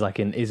 Yeah, he's like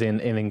in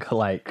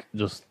like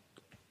just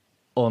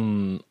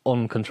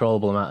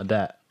uncontrollable amount of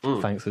debt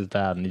thanks to his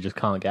dad, and he just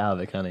can't get out of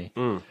it, can he?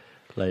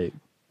 Like,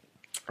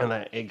 and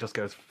then it just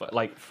goes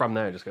like from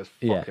there, it just goes.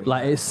 yeah, Fucking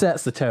like it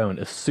sets the tone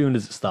as soon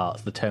as it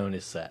starts. The tone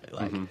is set.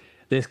 Like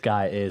this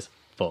guy is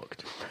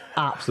fucked,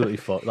 absolutely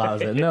fucked. That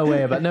was it.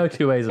 No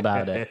two ways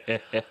about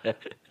it.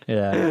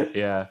 Yeah,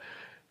 yeah.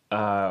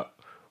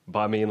 But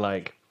I mean,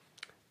 like,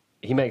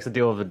 he makes a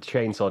deal with the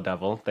chainsaw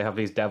devil. They have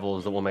these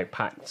devils that will make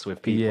pacts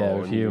with people. yeah,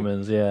 with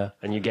humans. Yeah,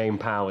 and you gain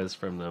powers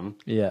from them.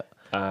 yeah.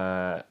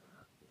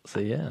 So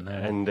yeah, no.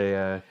 And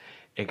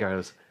it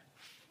goes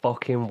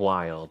fucking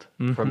wild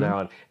from there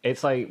on.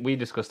 It's like we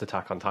discussed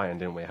Attack on Titan,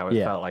 didn't we? How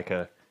it felt like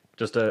an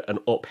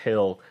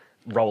uphill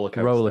roller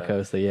coaster. Roller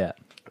coaster, yeah.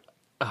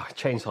 Oh,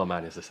 Chainsaw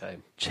Man is the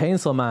same.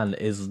 Chainsaw Man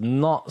is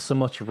not so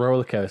much a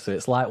roller coaster.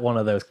 It's like one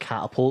of those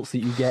catapults that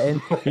you get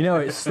in. You know,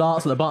 it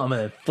starts at the bottom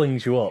and it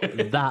flings you up.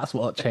 That's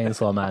what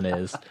Chainsaw Man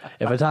is.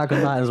 If Attack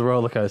on Titan is a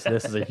roller coaster,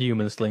 this is a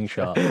human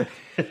slingshot.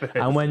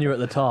 And when you're at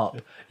the top,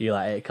 you're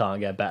like, it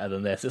can't get better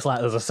than this. It's like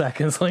there's a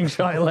second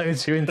slingshot it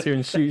loads you into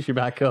and shoots you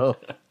back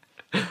up.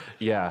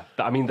 Yeah,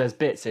 I mean, there's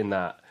bits in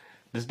that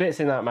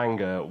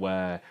manga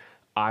where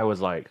I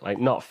was like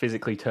not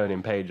physically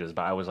turning pages,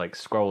 but I was like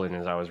scrolling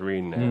as I was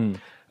reading it, and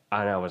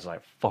I was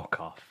like,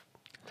 "Fuck off!"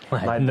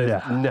 Like,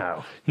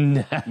 no,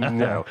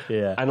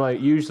 Yeah. And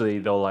like usually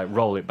they'll like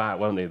roll it back,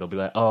 won't they? They'll be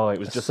like, "Oh, it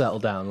was just settle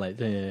down, like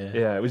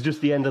yeah, it was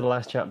just the end of the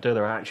last chapter.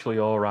 They're actually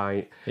all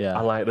right." Yeah.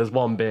 And like, there's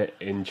one bit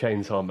in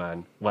Chainsaw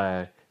Man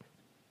where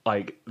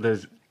like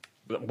there's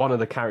one of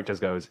the characters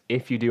goes,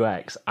 "If you do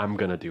X, I'm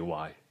gonna do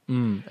Y."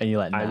 And you're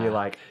like, nah. And you're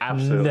like,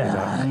 absolutely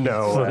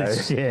no full way. of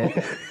shit.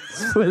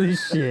 It's full of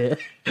shit.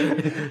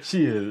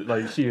 She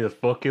is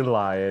fucking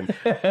lying.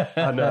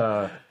 And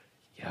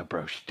yeah,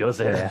 bro, she does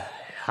it. Yeah, it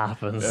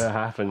happens. It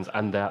happens.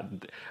 And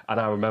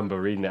I remember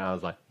reading it, I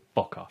was like,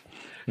 fuck off.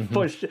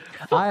 But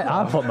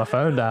I put my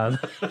phone down.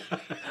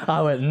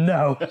 I went,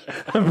 no.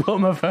 And put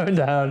my phone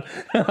down.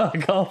 I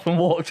got off and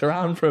walked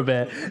around for a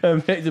bit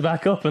and picked it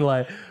back up and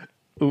like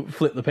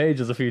flipped the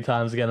pages a few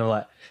times again. I'm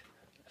like,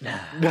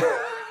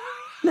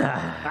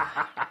 nah.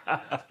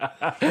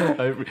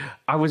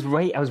 I was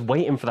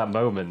waiting for that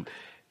moment.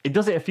 It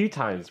does it a few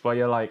times where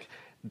you're like,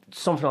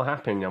 something will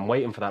happen. And I'm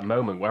waiting for that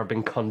moment where I've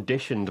been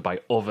conditioned by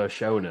other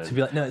shonen To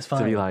be like, no, it's fine.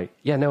 To be like,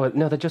 yeah, no,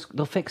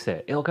 they'll fix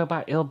it. It'll go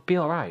back. It'll be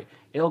all right.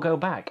 It'll go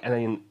back. And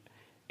then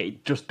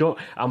it just don't.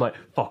 I'm like,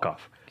 fuck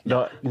off.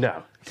 No.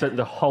 So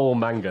the whole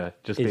manga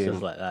it's being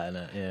just like that,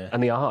 isn't it? Yeah.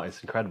 and the art is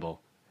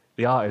incredible.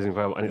 The art is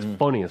incredible, and it's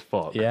funny as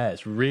fuck. Yeah,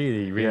 it's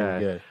really, really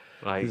good.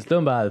 Like, It's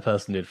done by the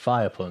person who did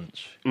Fire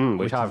Punch.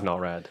 which I've not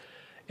read.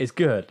 It's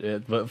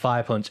good, but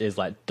Fire Punch is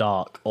like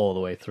dark all the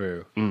way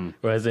through.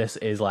 Whereas this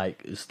is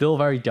like still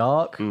very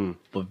dark,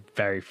 but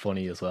very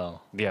funny as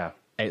well. Yeah.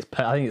 I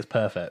think it's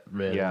perfect,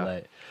 really. Yeah.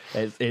 Like,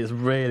 it's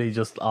really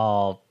just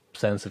our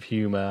sense of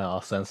humor,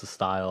 our sense of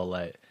style.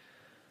 Like,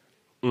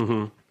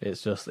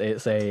 it's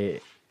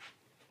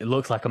it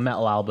looks like a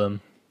metal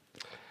album.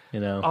 You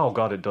know. Oh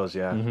god, it does.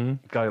 Yeah,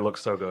 God, it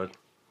looks so good.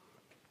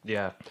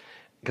 Yeah,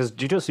 because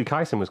Jujutsu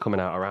Kaisen was coming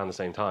out around the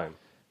same time,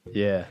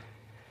 Yeah.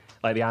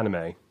 like the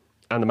anime,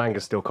 and the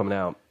manga's still coming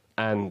out,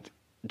 and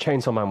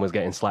Chainsaw Man was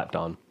getting slept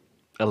on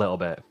a little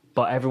bit.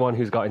 But everyone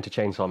who's got into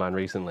Chainsaw Man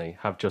recently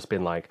have just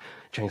been like,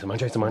 Chainsaw Man,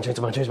 Chainsaw Man,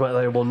 Chainsaw Man, Chainsaw Man.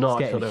 They will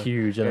not. It's getting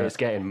huge, isn't it? It's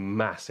getting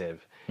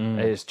massive.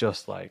 It's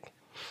just like,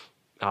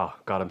 oh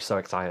god, I'm so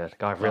excited.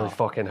 God, I really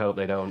fucking hope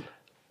they don't.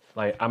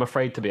 Like, I'm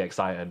afraid to be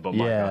excited, but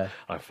my god,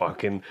 I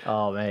fucking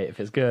Oh mate, if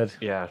it's good.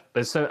 yeah.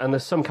 There's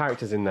some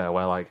characters in there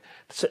where like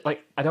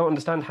I don't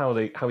understand how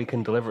he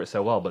can deliver it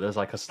so well, but there's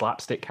like a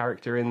slapstick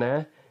character in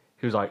there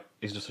who's like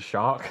he's just a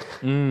shark.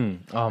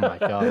 Oh my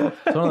god,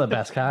 it's one of the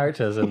best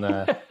characters in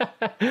there.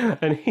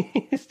 And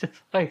he's just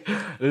like,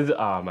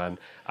 oh man,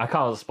 I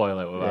can't spoil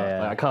it without.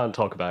 Yeah. Like, I can't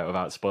talk about it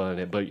without spoiling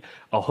it. But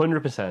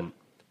 100%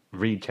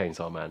 read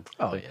Chainsaw Man.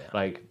 Oh yeah,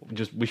 Like,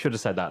 just we should have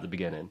said that at the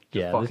beginning.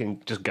 Just Yeah,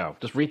 fucking just go.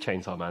 Just read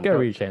Chainsaw Man. go Don't-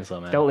 read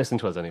Chainsaw Man. Don't listen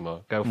to us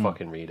anymore. Go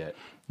fucking read it.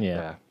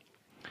 Yeah.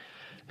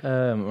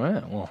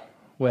 Right. Well,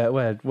 where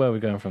are we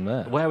going from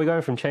there? Where are we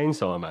going from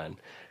Chainsaw Man?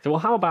 So, well,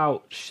 how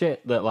about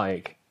shit that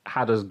like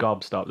had us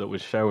gobstopped that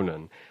was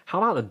shonen? How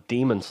about the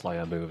Demon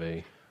Slayer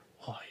movie?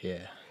 Oh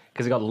yeah.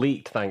 Because it got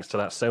leaked thanks to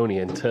that Sony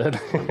intern.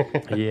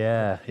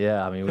 Yeah.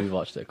 I mean, we've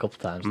watched it a couple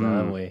times now,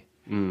 haven't we?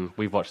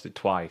 We've watched it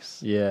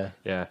twice. Yeah.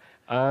 Yeah.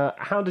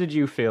 How did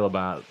you feel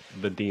about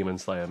the Demon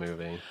Slayer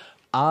movie?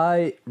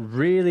 I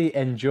really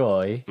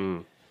enjoy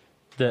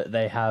that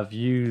they have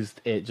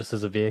used it just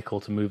as a vehicle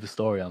to move the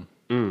story on.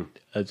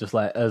 Just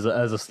like as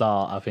a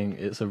start, I think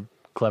it's a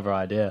clever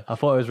idea. I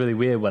thought it was really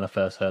weird when I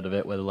first heard of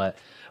it, where they're like,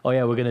 "Oh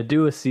yeah, we're going to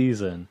do a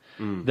season,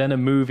 then a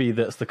movie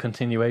that's the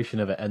continuation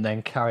of it, and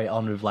then carry it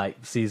on with like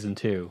season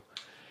 2."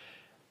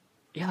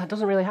 Yeah, that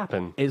doesn't really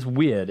happen. It's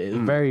weird. It's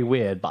very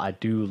weird, but I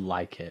do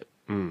like it.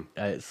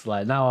 It's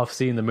like now I've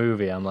seen the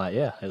movie, I'm like,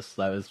 yeah, it's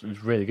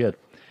really good.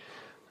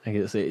 I think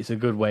it's a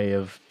good way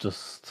of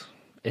just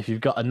if you've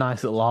got a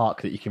nice little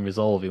arc that you can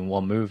resolve in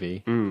one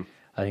movie.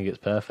 I think it's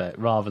perfect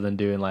rather than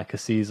doing like a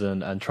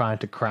season and trying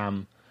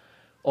to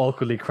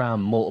awkwardly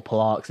cram multiple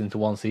arcs into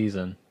one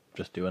season.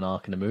 Just do an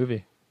arc in a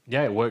movie.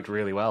 Yeah, it worked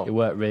really well. It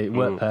worked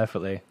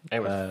perfectly.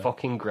 It was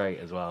fucking great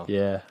as well.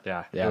 Yeah,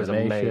 Yeah, the it was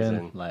animation,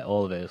 amazing. like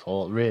all of it is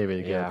all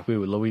really good. Yeah.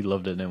 We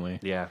loved it, didn't we?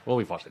 Yeah, well,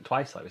 we've watched it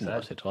twice, like we said.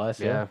 Watched it twice.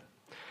 Yeah,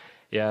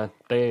 yeah.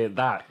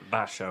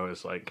 That show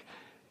is like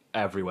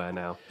everywhere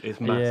now.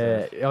 It's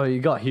massive. Yeah, oh, you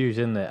got huge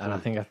in it, and I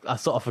think I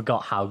sort of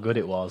forgot how good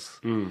it was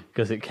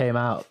because it came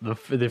out. The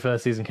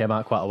first season came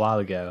out quite a while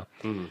ago,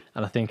 and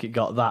I think it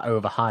got that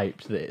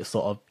overhyped that it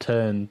sort of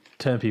turned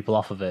people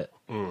off of it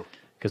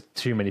because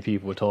too many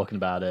people were talking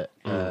about it.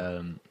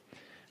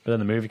 But then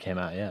the movie came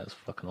out. Yeah, it's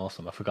fucking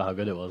awesome. I forgot how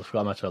good it was. I forgot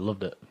how much I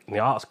loved it. The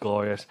art's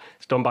glorious.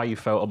 It's done by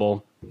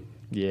Ufotable,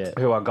 Yeah,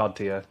 who are god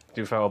tier.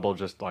 Ufotable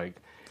just like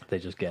they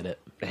just get it.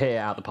 hit it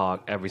out the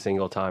park every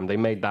single time. They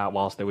made that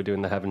whilst they were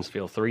doing the Heaven's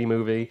Feel 3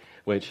 movie,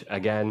 which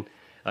again,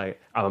 I'm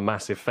a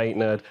massive Fate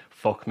nerd.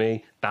 Fuck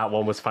me. That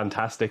one was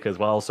fantastic as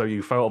well. So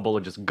Ufotable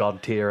are just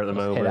god tier at the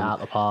moment. hit it out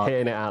the park.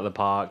 Hitting it out of the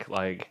park.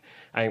 Like,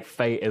 I think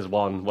Fate is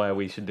one where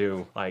we should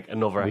do like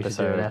another We should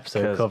do episode. an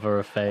episode 'cause cover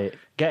of Fate.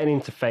 Getting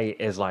into Fate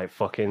is like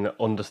fucking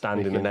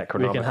understanding the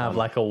Necronomicon. We can have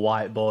like a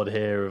whiteboard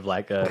here of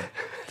like a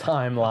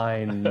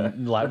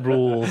timeline, like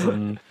rules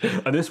and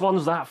And this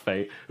one's that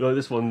Fate. Like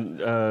this one,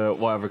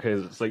 whatever,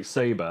 because it's like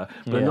Saber.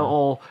 But they're Yeah.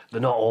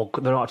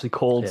 not actually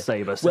called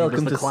Saber. Saber's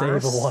welcome the to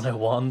class. Saber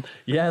 101.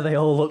 Yeah, they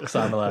all look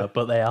similar,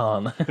 but they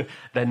aren't.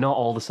 They're not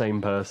all the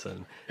same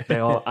person. They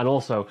are, and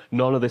also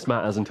none of this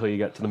matters until you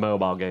get to the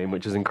mobile game,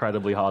 which is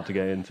incredibly hard to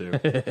get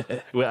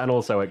into, and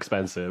also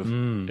expensive.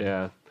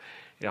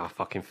 Yeah,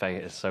 fucking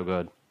Fate is so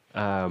good.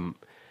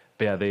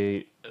 But yeah,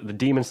 the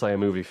Demon Slayer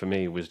movie for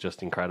me was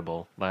just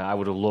incredible. Like, I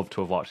would have loved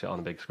to have watched it on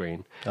the big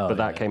screen, but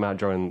that came out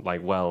during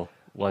like well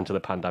into the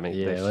pandemic.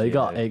 Yeah, this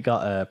well, year. it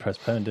got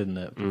postponed, didn't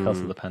it, because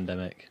of the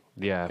pandemic?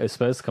 Yeah, It was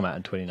supposed to come out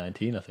in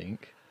 2019, I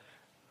think.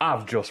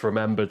 I've just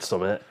remembered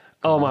something.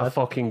 Oh my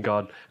fucking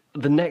god!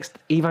 The next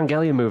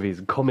Evangelion movie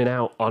is coming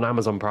out on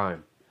Amazon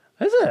Prime.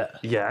 Is it?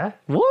 Yeah,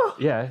 What?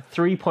 yeah,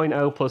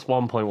 3.0 plus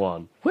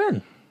 1.1.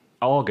 When?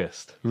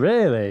 August.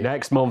 Really?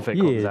 Next month it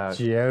comes You're out.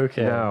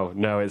 joking.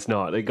 No, it's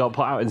not. It got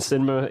put out in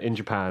cinema in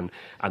Japan,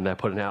 and they're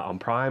putting it out on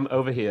Prime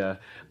over here.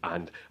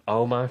 And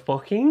oh my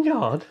fucking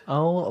god,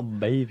 Oh,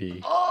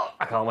 baby.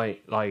 I can't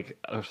wait! Like,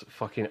 I'm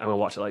gonna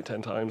watch it like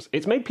 10 times.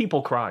 It's made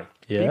people cry.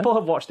 Yeah? People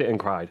have watched it and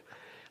cried.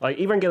 Like,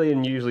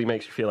 Evangelion usually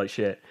makes you feel like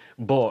shit,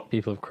 but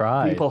People have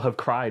cried. people have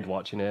cried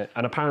watching it,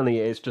 and apparently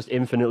it's just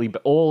infinitely.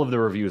 All of the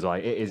reviews are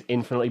like it is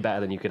infinitely better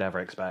than you could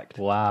ever expect.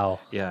 Wow.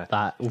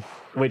 Yeah. Oof.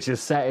 Which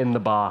is setting the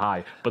bar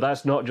high. But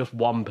that's not just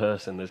one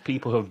person. There's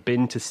people who have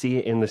been to see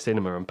it in the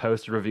cinema and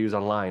posted reviews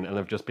online and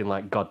have just been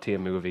like, God tier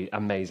movie,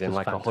 amazing, It's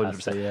like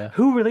fantastic, 100%. yeah.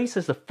 Who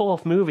releases the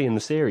 4th movie in the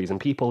series and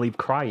people leave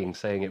crying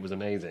saying it was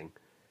amazing?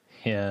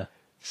 Yeah.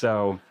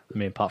 So, I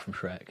mean, apart from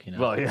Shrek, you know.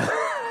 well, yeah.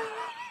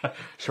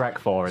 Shrek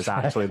 4 is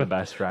actually the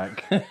best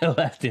Shrek.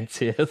 Left in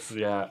tears.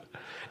 Yeah.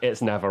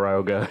 It's never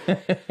ogre.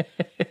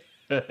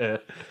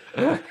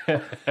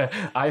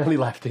 I only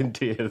left in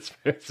tears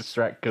for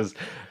Shrek because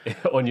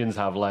onions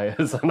have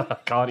layers and I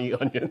can't eat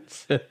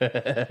onions.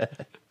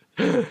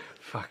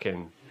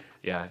 Fucking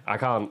yeah, I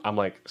can't. I'm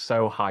like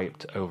so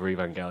hyped over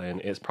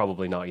Evangelion. It's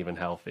probably not even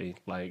healthy.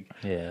 Like,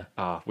 Yeah.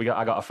 I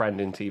got a friend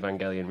into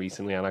Evangelion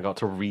recently, and I got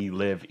to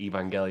relive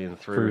Evangelion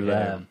through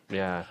them.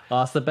 Yeah,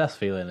 Oh, that's the best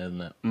feeling,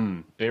 isn't it?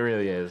 it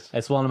really is.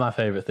 It's one of my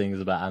favorite things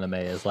about anime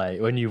is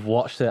like when you've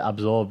watched it,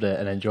 absorbed it,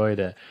 and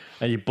enjoyed it,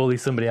 and you bully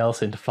somebody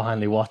else into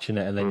finally watching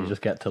it, and then you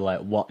just get to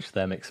like watch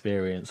them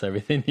experience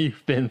everything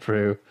you've been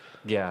through.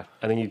 Yeah,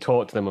 and then you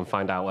talk to them and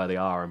find out where they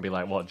are, and be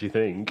like, "What do you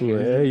think?"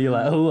 Yeah, you're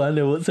like, oh, I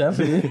know what's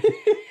happening.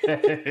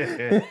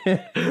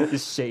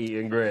 This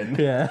shit-eating grin.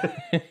 Yeah.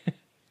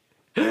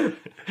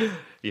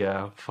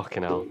 Yeah,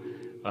 fucking hell.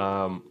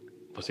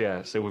 But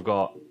yeah, so we've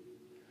got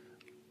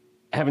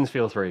Heaven's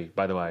Feel 3,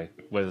 by the way,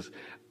 was,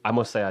 I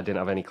must say I didn't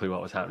have any clue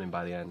what was happening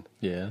by the end.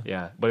 Yeah.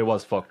 Yeah, but it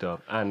was fucked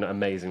up and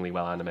amazingly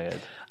well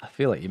animated. I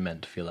feel like you're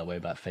meant to feel that way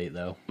about Fate,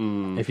 though.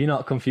 If you're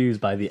not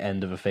confused by the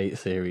end of a Fate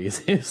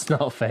series, it's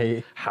not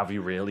Fate. Have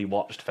you really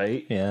watched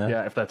Fate? Yeah.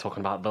 Yeah, if they're talking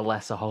about the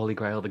lesser Holy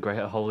Grail, the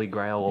greater Holy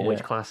Grail, or Yeah.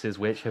 which classes,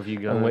 which have you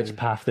gone? And which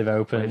path they've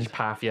opened. Which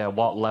path, yeah,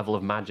 what level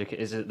of magic?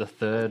 Is it the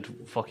third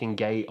fucking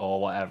gate or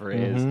whatever it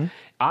is?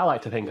 I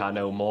like to think I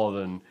know more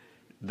than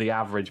the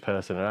average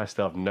person, and I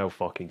still have no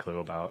fucking clue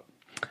about.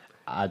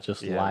 I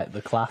just Yeah. like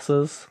the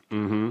classes.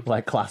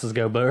 Like classes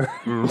go burr.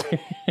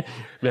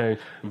 No,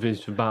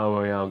 this Battle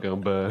Royale go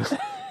burst.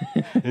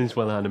 It's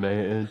well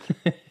animated.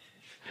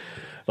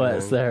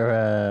 What's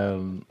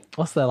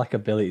their like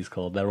abilities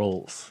called? Their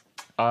ults.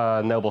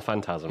 Noble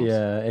Phantasms.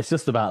 Yeah, it's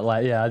just about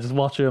like, I just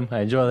watch them.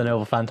 I enjoy the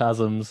Noble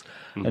Phantasms.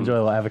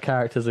 Enjoy whatever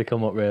characters they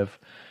come up with.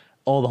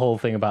 All the whole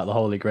thing about the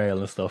Holy Grail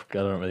and stuff, I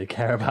don't really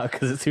care about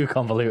because it's too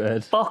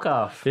convoluted. Fuck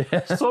off.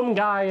 Some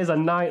guy is a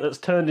knight that's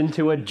turned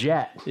into a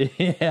jet.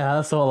 Yeah,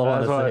 that's all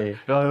I want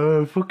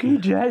to see. Fucking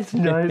jets,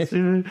 knights,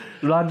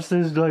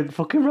 lancers, like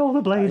fucking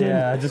rollerblading.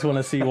 Yeah, I just want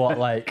to see what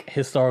like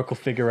historical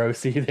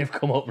figurosi they've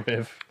come up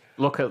with.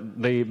 Look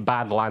at the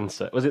bad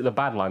lancer. Was it the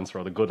bad lancer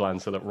or the good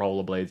lancer that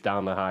rollerblades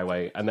down the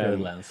highway? And then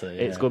Good lancer,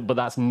 it's yeah. good, but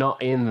that's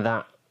not in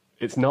that.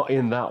 It's not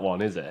in that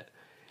one, is it?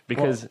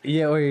 Because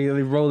Where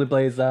he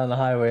rollerblades down the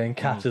highway and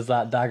catches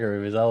that dagger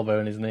with his elbow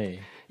and his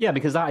knee. yeah,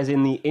 because that is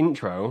in the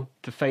intro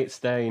to Fate's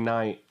Day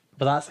Night.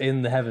 But that's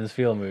in the Heaven's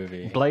Feel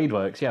movie. Blade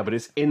Works, yeah, but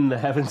it's in the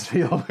Heaven's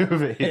Feel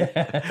movie.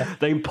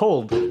 They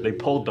pulled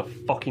the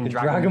fucking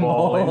Dragon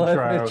Ball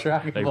intro.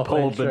 They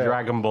pulled the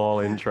Dragon Ball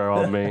intro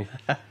on me.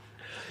 Yeah,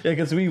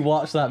 because we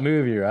watched that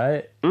movie,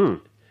 right?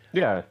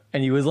 Yeah.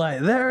 And you was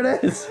like, there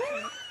it is.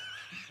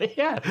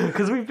 Yeah,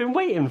 because we've been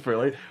waiting for it.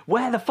 Like,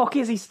 where the fuck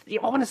is he?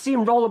 I want to see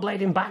him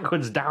rollerblading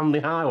backwards down the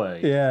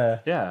highway. Yeah.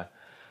 Yeah.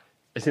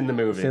 It's in the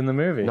movie. It's in the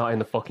movie. Not in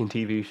the fucking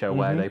TV show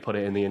where they put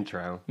it in the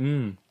intro.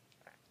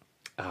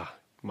 Ah,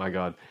 my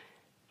God.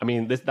 I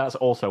mean, that's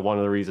also one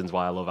of the reasons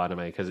why I love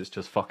anime, because it's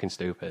just fucking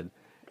stupid.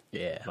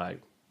 Yeah.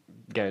 Like,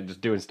 again, just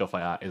doing stuff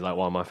like that is like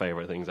one of my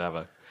favourite things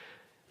ever.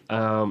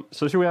 So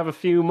should we have a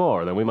few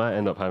more? Then we might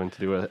end up having to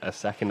do a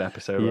second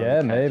episode. Yeah,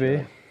 on the maybe.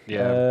 Ketchup.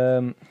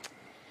 Yeah.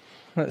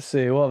 Let's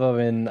see, what have I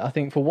been... I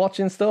think for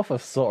watching stuff,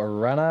 I've sort of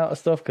ran out of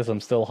stuff because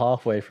I'm still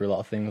halfway through a lot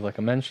of things, like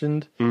I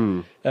mentioned.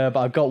 But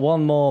I've got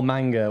one more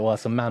manga, well,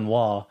 it's a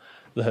manhwa,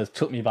 that has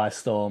took me by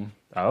storm.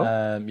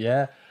 Oh?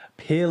 Yeah.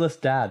 Peerless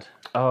Dad.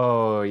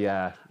 Oh,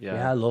 yeah.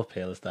 Yeah, I love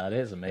Peerless Dad.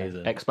 It's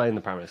amazing. Explain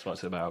the premise.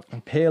 What's it about?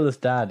 Peerless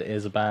Dad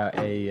is about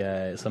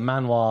it's a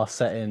manhwa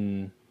set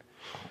in...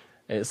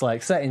 It's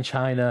like set in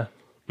China,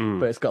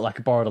 but it's got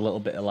like borrowed a little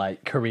bit of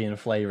like Korean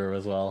flavour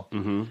as well.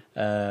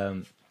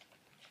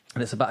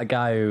 And it's about a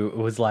guy who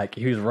was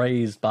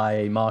raised by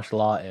a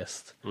martial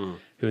artist who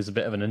was a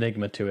bit of an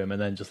enigma to him,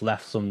 and then just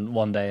left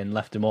one day and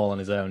left him all on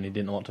his own. He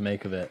didn't know what to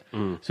make of it.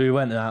 So he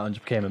went out and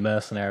just became a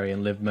mercenary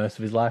and lived most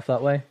of his life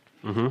that way.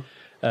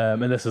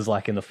 And this is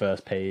like in the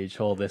first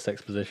page, all this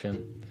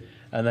exposition.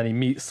 And then he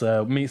meets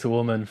a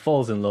woman,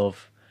 falls in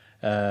love,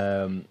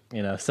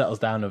 settles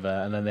down with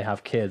her, and then they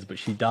have kids, but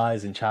she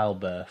dies in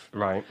childbirth.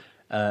 Right.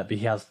 But he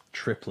has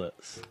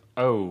triplets.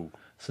 Oh.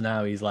 So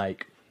now he's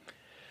like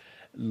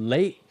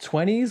late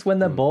 20s when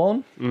they're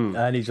born,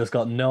 and he's just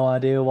got no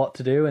idea what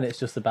to do, and it's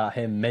just about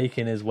him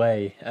making his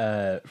way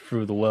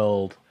through the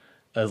world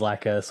as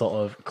like a sort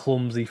of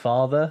clumsy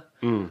father,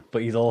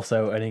 but he's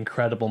also an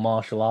incredible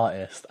martial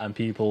artist, and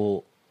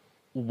people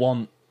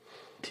want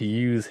to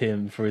use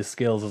him for his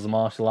skills as a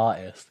martial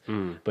artist,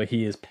 but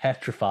he is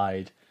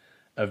petrified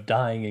of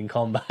dying in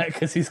combat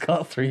because he's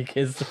got 3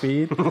 kids to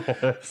feed.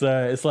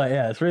 So it's like,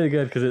 yeah, it's really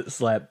good because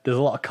it's like there's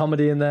a lot of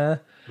comedy in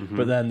there,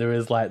 but then there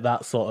is like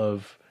that sort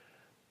of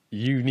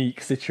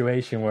unique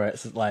situation where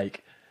it's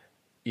like,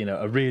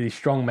 a really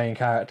strong main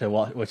character,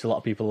 which a lot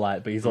of people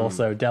like, but he's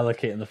also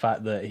delicate in the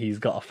fact that he's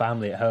got a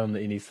family at home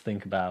that he needs to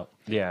think about.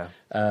 Yeah.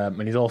 And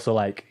he's also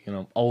like,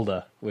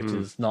 older, which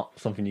is not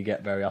something you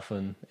get very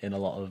often in a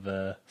lot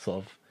of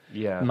sort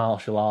of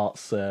martial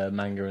arts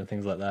manga and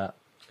things like that.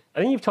 I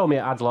think you've told me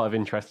it adds a lot of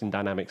interesting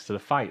dynamics to the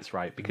fights,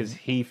 right? Because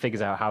he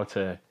figures out how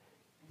to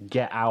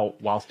get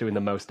out whilst doing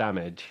the most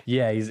damage.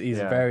 Yeah, he's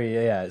very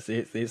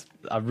it's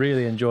I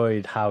really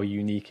enjoyed how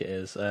unique it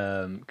is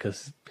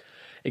because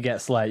it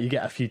gets like you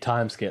get a few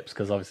time skips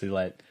because obviously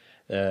like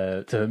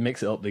to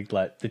mix it up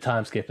the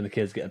time skip and the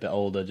kids get a bit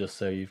older just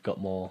so you've got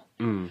more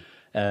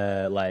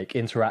like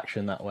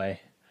interaction that way.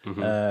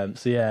 So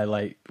yeah,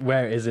 like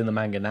where it is in the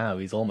manga now,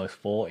 he's almost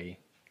 40.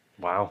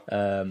 Wow.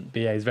 But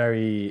yeah, he's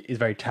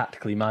very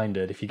tactically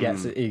minded. If he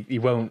gets he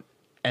won't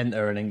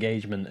enter an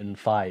engagement and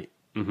fight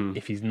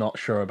if he's not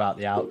sure about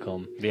the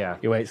outcome. Yeah.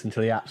 He waits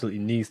until he absolutely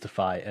needs to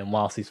fight, and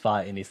whilst he's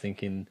fighting, he's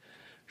thinking,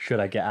 should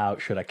I get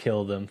out? Should I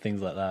kill them?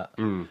 Things like that.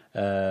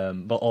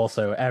 But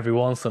also, every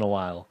once in a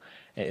while,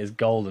 it is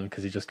golden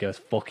because he just goes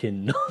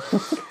fucking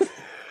nuts.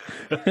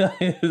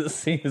 The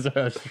scenes where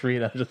I was just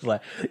reading, I'm just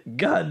like,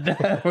 God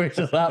damn, we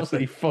just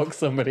absolutely fuck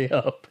somebody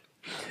up.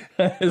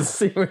 The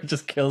scene where he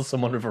just kills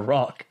someone with a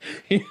rock.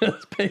 He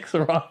just picks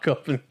a rock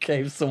up and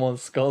caves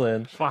someone's skull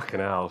in. Fucking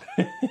hell.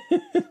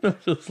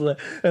 Just like,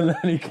 and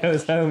then he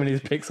goes home and he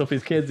picks up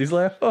his kids. He's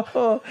like,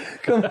 oh,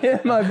 come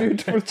here, my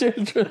beautiful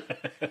children.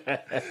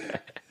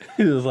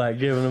 He was like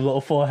giving them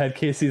little forehead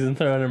kisses and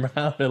throwing them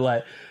around. And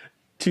like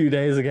 2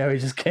 days ago, he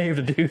just caved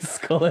a dude's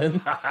skull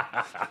in.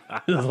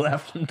 Just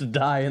left him to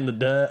die in the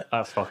dirt.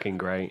 That's fucking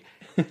great.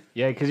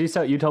 Yeah, because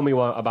you told me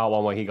about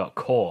one where he got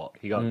caught.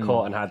 He got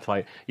caught and had to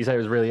like. You said it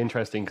was really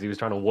interesting because he was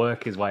trying to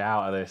work his way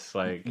out of this.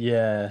 Like,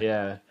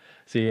 yeah.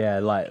 So yeah,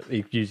 like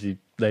they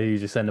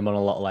usually send him on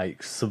a lot of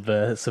like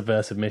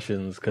subversive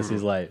missions because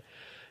he's like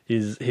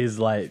his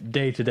like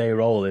day-to-day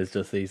role is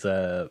just he's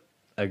a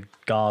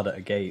guard at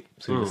a gate,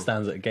 so he just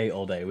stands at a gate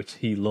all day, which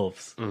he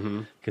loves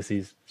because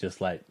he's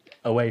just like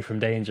away from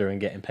danger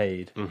and getting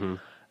paid.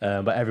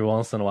 But every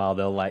once in a while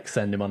they'll like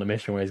send him on a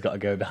mission where he's got to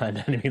go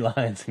behind enemy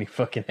lines and he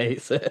fucking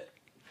hates it.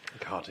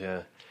 God,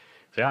 yeah.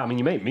 So yeah, I mean,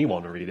 you make me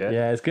want to read it.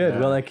 Yeah, it's good.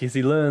 Well, like, cause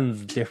he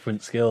learns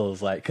different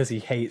skills, like, because he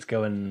hates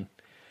going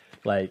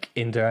like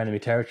into enemy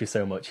territory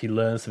so much, he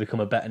learns to become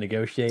a better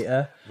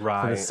negotiator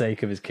for the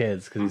sake of his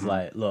kids. Because he's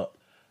like, look,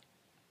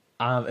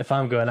 if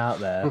I'm going out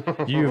there,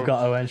 you've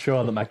got to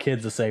ensure that my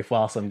kids are safe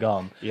whilst I'm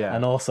gone. Yeah.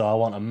 And also, I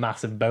want a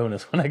massive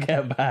bonus when I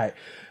get back.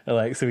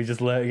 Like, so he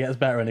just gets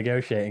better at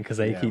negotiating because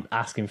they keep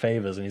asking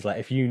favors, and he's like,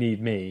 if you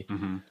need me,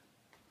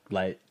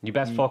 like, you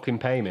best fucking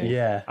pay me.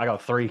 Yeah. I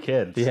got 3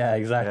 kids. Yeah,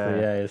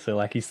 exactly. Yeah. So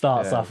like, he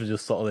starts off as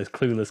just sort of this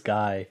clueless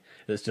guy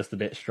that's just a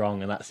bit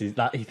strong, and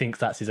he thinks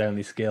that's his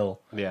only skill.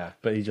 Yeah.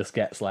 But he just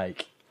gets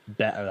like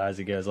better as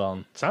he goes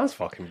on. Sounds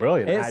fucking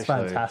brilliant. It's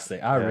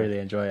fantastic. I really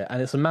enjoy it,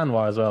 and it's a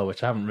manhwa as well,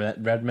 which I haven't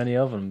read many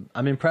of, and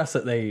I'm impressed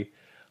that they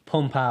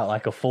pump out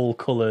like a full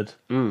coloured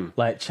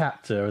like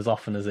chapter as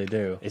often as they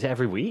do. Is it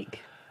every week?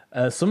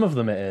 Some of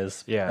them it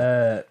is.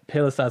 Yeah.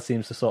 Pilastad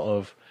seems to sort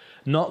of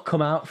not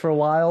come out for a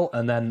while,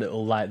 and then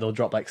they'll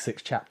drop like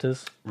 6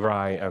 chapters.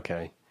 Right.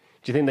 Okay.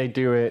 Do you think they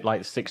do it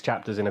like 6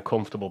 chapters in a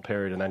comfortable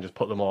period and then just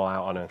put them all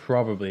out on a?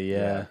 Probably,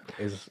 yeah.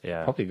 Is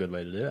probably a good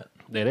way to do it.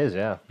 It is,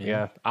 yeah.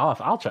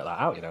 I'll check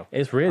that out. You know,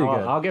 it's really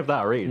good. I'll give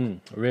that a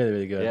read. Really,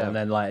 really good. Yeah. And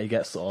then like it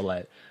gets sort of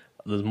like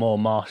there's more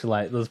martial,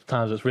 like there's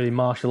times where it's really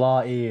martial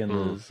arty, and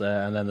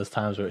and then there's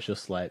times where it's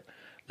just like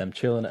them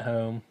chilling at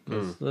home.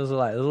 There's a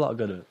lot of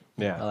good of it.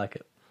 Yeah, I like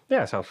it.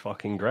 Yeah, it sounds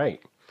fucking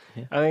great.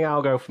 Yeah. I think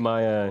I'll go for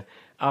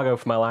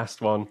my last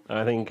one.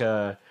 I think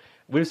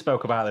we've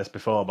spoke about this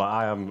before, but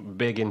I am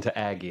big into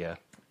Air Gear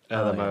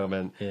at the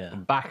moment. Yeah.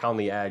 Back on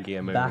the Air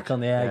Gear move. Back on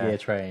the Air Gear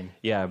train.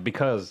 Yeah,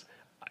 because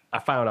I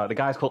found out the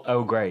guy's called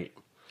Oh Great.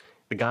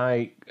 The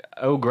guy,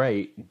 Oh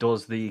Great,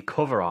 does the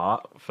cover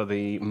art for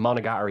the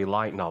Monogatari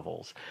light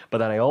novels. But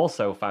then I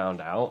also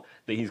found out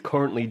that he's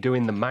currently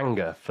doing the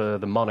manga for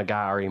the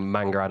Monogatari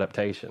manga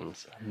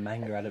adaptations.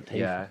 Manga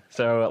adaptation. Yeah.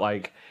 So,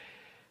 like,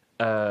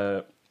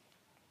 I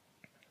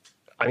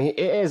mean, it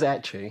is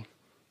ecchi,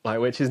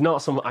 like, which is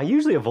not some. I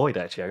usually avoid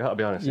ecchi. I gotta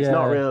be honest. It's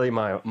not really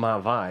my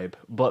vibe.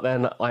 But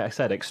then, like I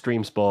said,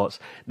 extreme sports.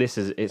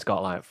 It's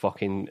got like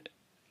fucking.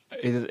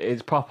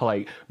 It's proper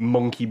like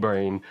monkey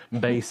brain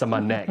base on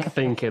my neck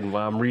thinking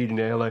while I'm reading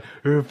it like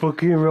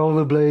fucking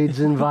rollerblades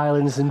and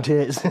violence and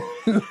tits.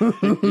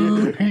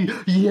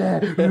 Yeah.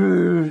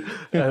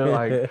 And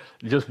like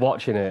just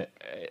watching it,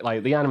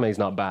 like the anime's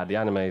not bad. The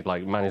anime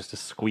like managed to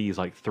squeeze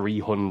like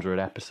 300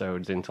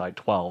 episodes into like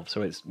 12,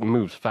 so it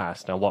moves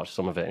fast. And I watched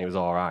some of it and it was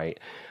all right.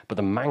 But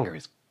the manga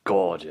is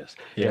gorgeous.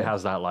 Yeah. It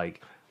has that like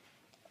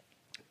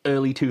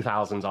early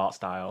 2000s art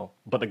style,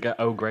 but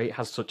the Oh Great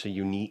has such a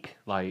unique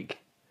like.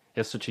 He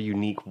has such a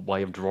unique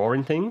way of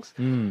drawing things,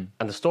 and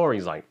the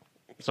story's like,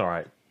 it's all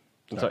right,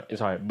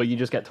 it's all right. But you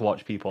just get to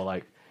watch people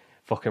like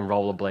fucking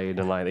rollerblade,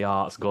 and like the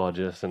art's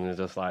gorgeous, and it's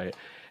just like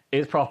it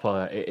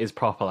is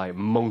proper like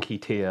monkey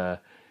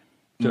tier.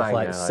 Just manga,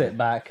 like sit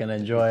back and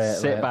enjoy it.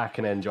 Sit back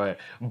and enjoy it.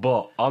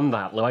 But on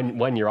that,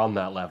 when you're on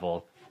that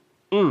level,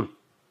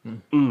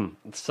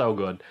 it's so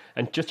good.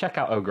 And just check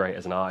out Oh Great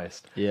as an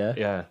artist.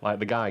 Yeah, like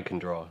the guy can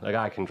draw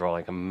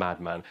like a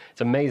madman.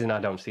 It's amazing I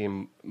don't see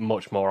him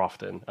much more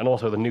often. And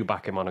also the new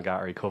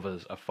Bakemonogatari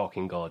covers are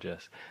fucking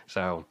gorgeous.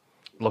 So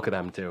look at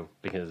them too,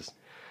 because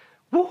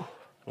woo,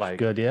 like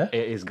good. Yeah,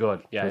 it is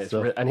good. Yeah,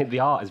 and the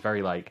art is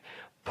very like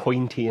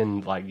pointy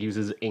and like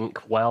uses ink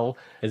well.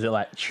 Is it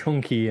like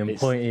chunky and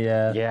pointy?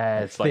 Yeah,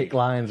 it's thick like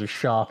lines with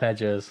sharp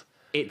edges.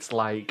 it's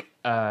like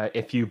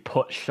if you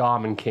put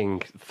Shaman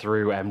King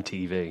through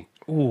MTV.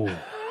 Ooh.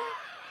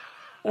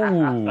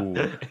 Ooh.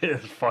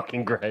 It's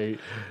fucking great.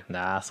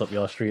 Nah, it's up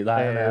your street,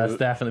 that, isn't it? That's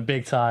definitely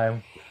big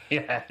time.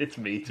 Yeah, it's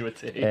me to a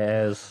T. It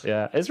is.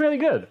 Yeah, it's really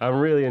good. I'm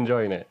really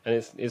enjoying it, and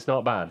it's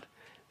not bad.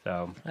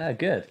 So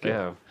Good.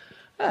 yeah,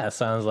 It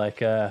sounds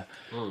like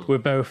we're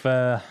both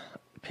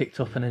picked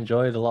up and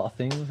enjoyed a lot of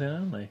things,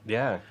 haven't we?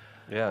 yeah.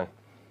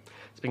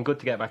 It's been good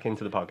to get back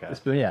into the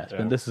podcast.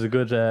 This is a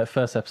good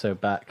first episode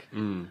back.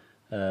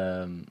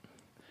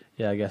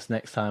 I guess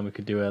next time we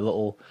could do a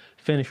little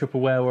finish up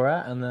of where we're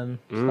at and then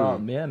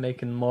start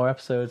making more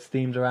episodes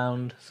themed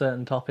around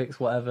certain topics,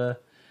 whatever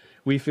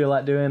we feel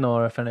like doing,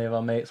 or if any of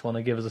our mates want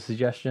to give us a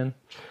suggestion.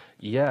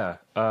 Yeah.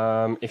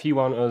 If you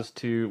want us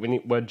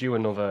to, we're due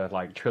another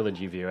like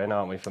trilogy viewing,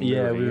 aren't we? From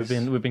movies?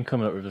 we've been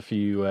coming up with a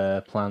few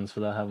plans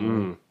for that,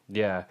 haven't we?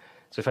 Yeah.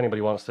 So if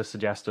anybody wants to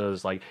suggest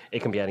us, like,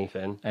 it can be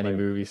anything. Any like,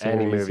 movie series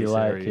any movie you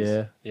series.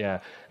 like,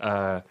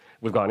 Yeah.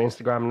 We've got an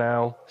Instagram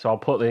now, so I'll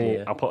put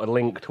a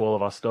link to all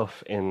of our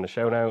stuff in the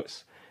show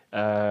notes.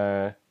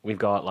 We've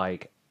got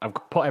like I've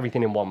put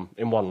everything in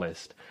one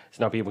list,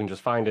 so now people can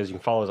just find us. You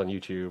can follow us on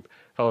YouTube,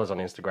 follow us on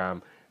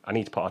Instagram. I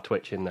need to put our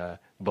Twitch in there,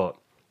 but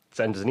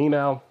send us an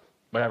email,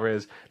 whatever it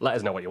is. Let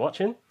us know what you're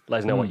watching. Let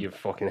us know what you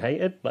fucking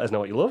hated. Let us know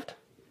what you loved.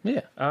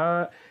 Yeah.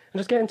 And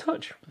just get in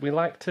touch. We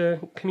like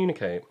to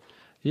communicate.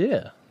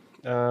 Yeah.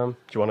 Do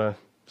you want to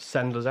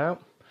send us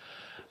out?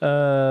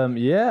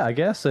 I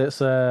guess it's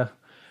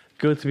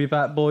good to be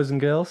back, boys and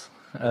girls.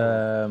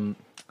 We'll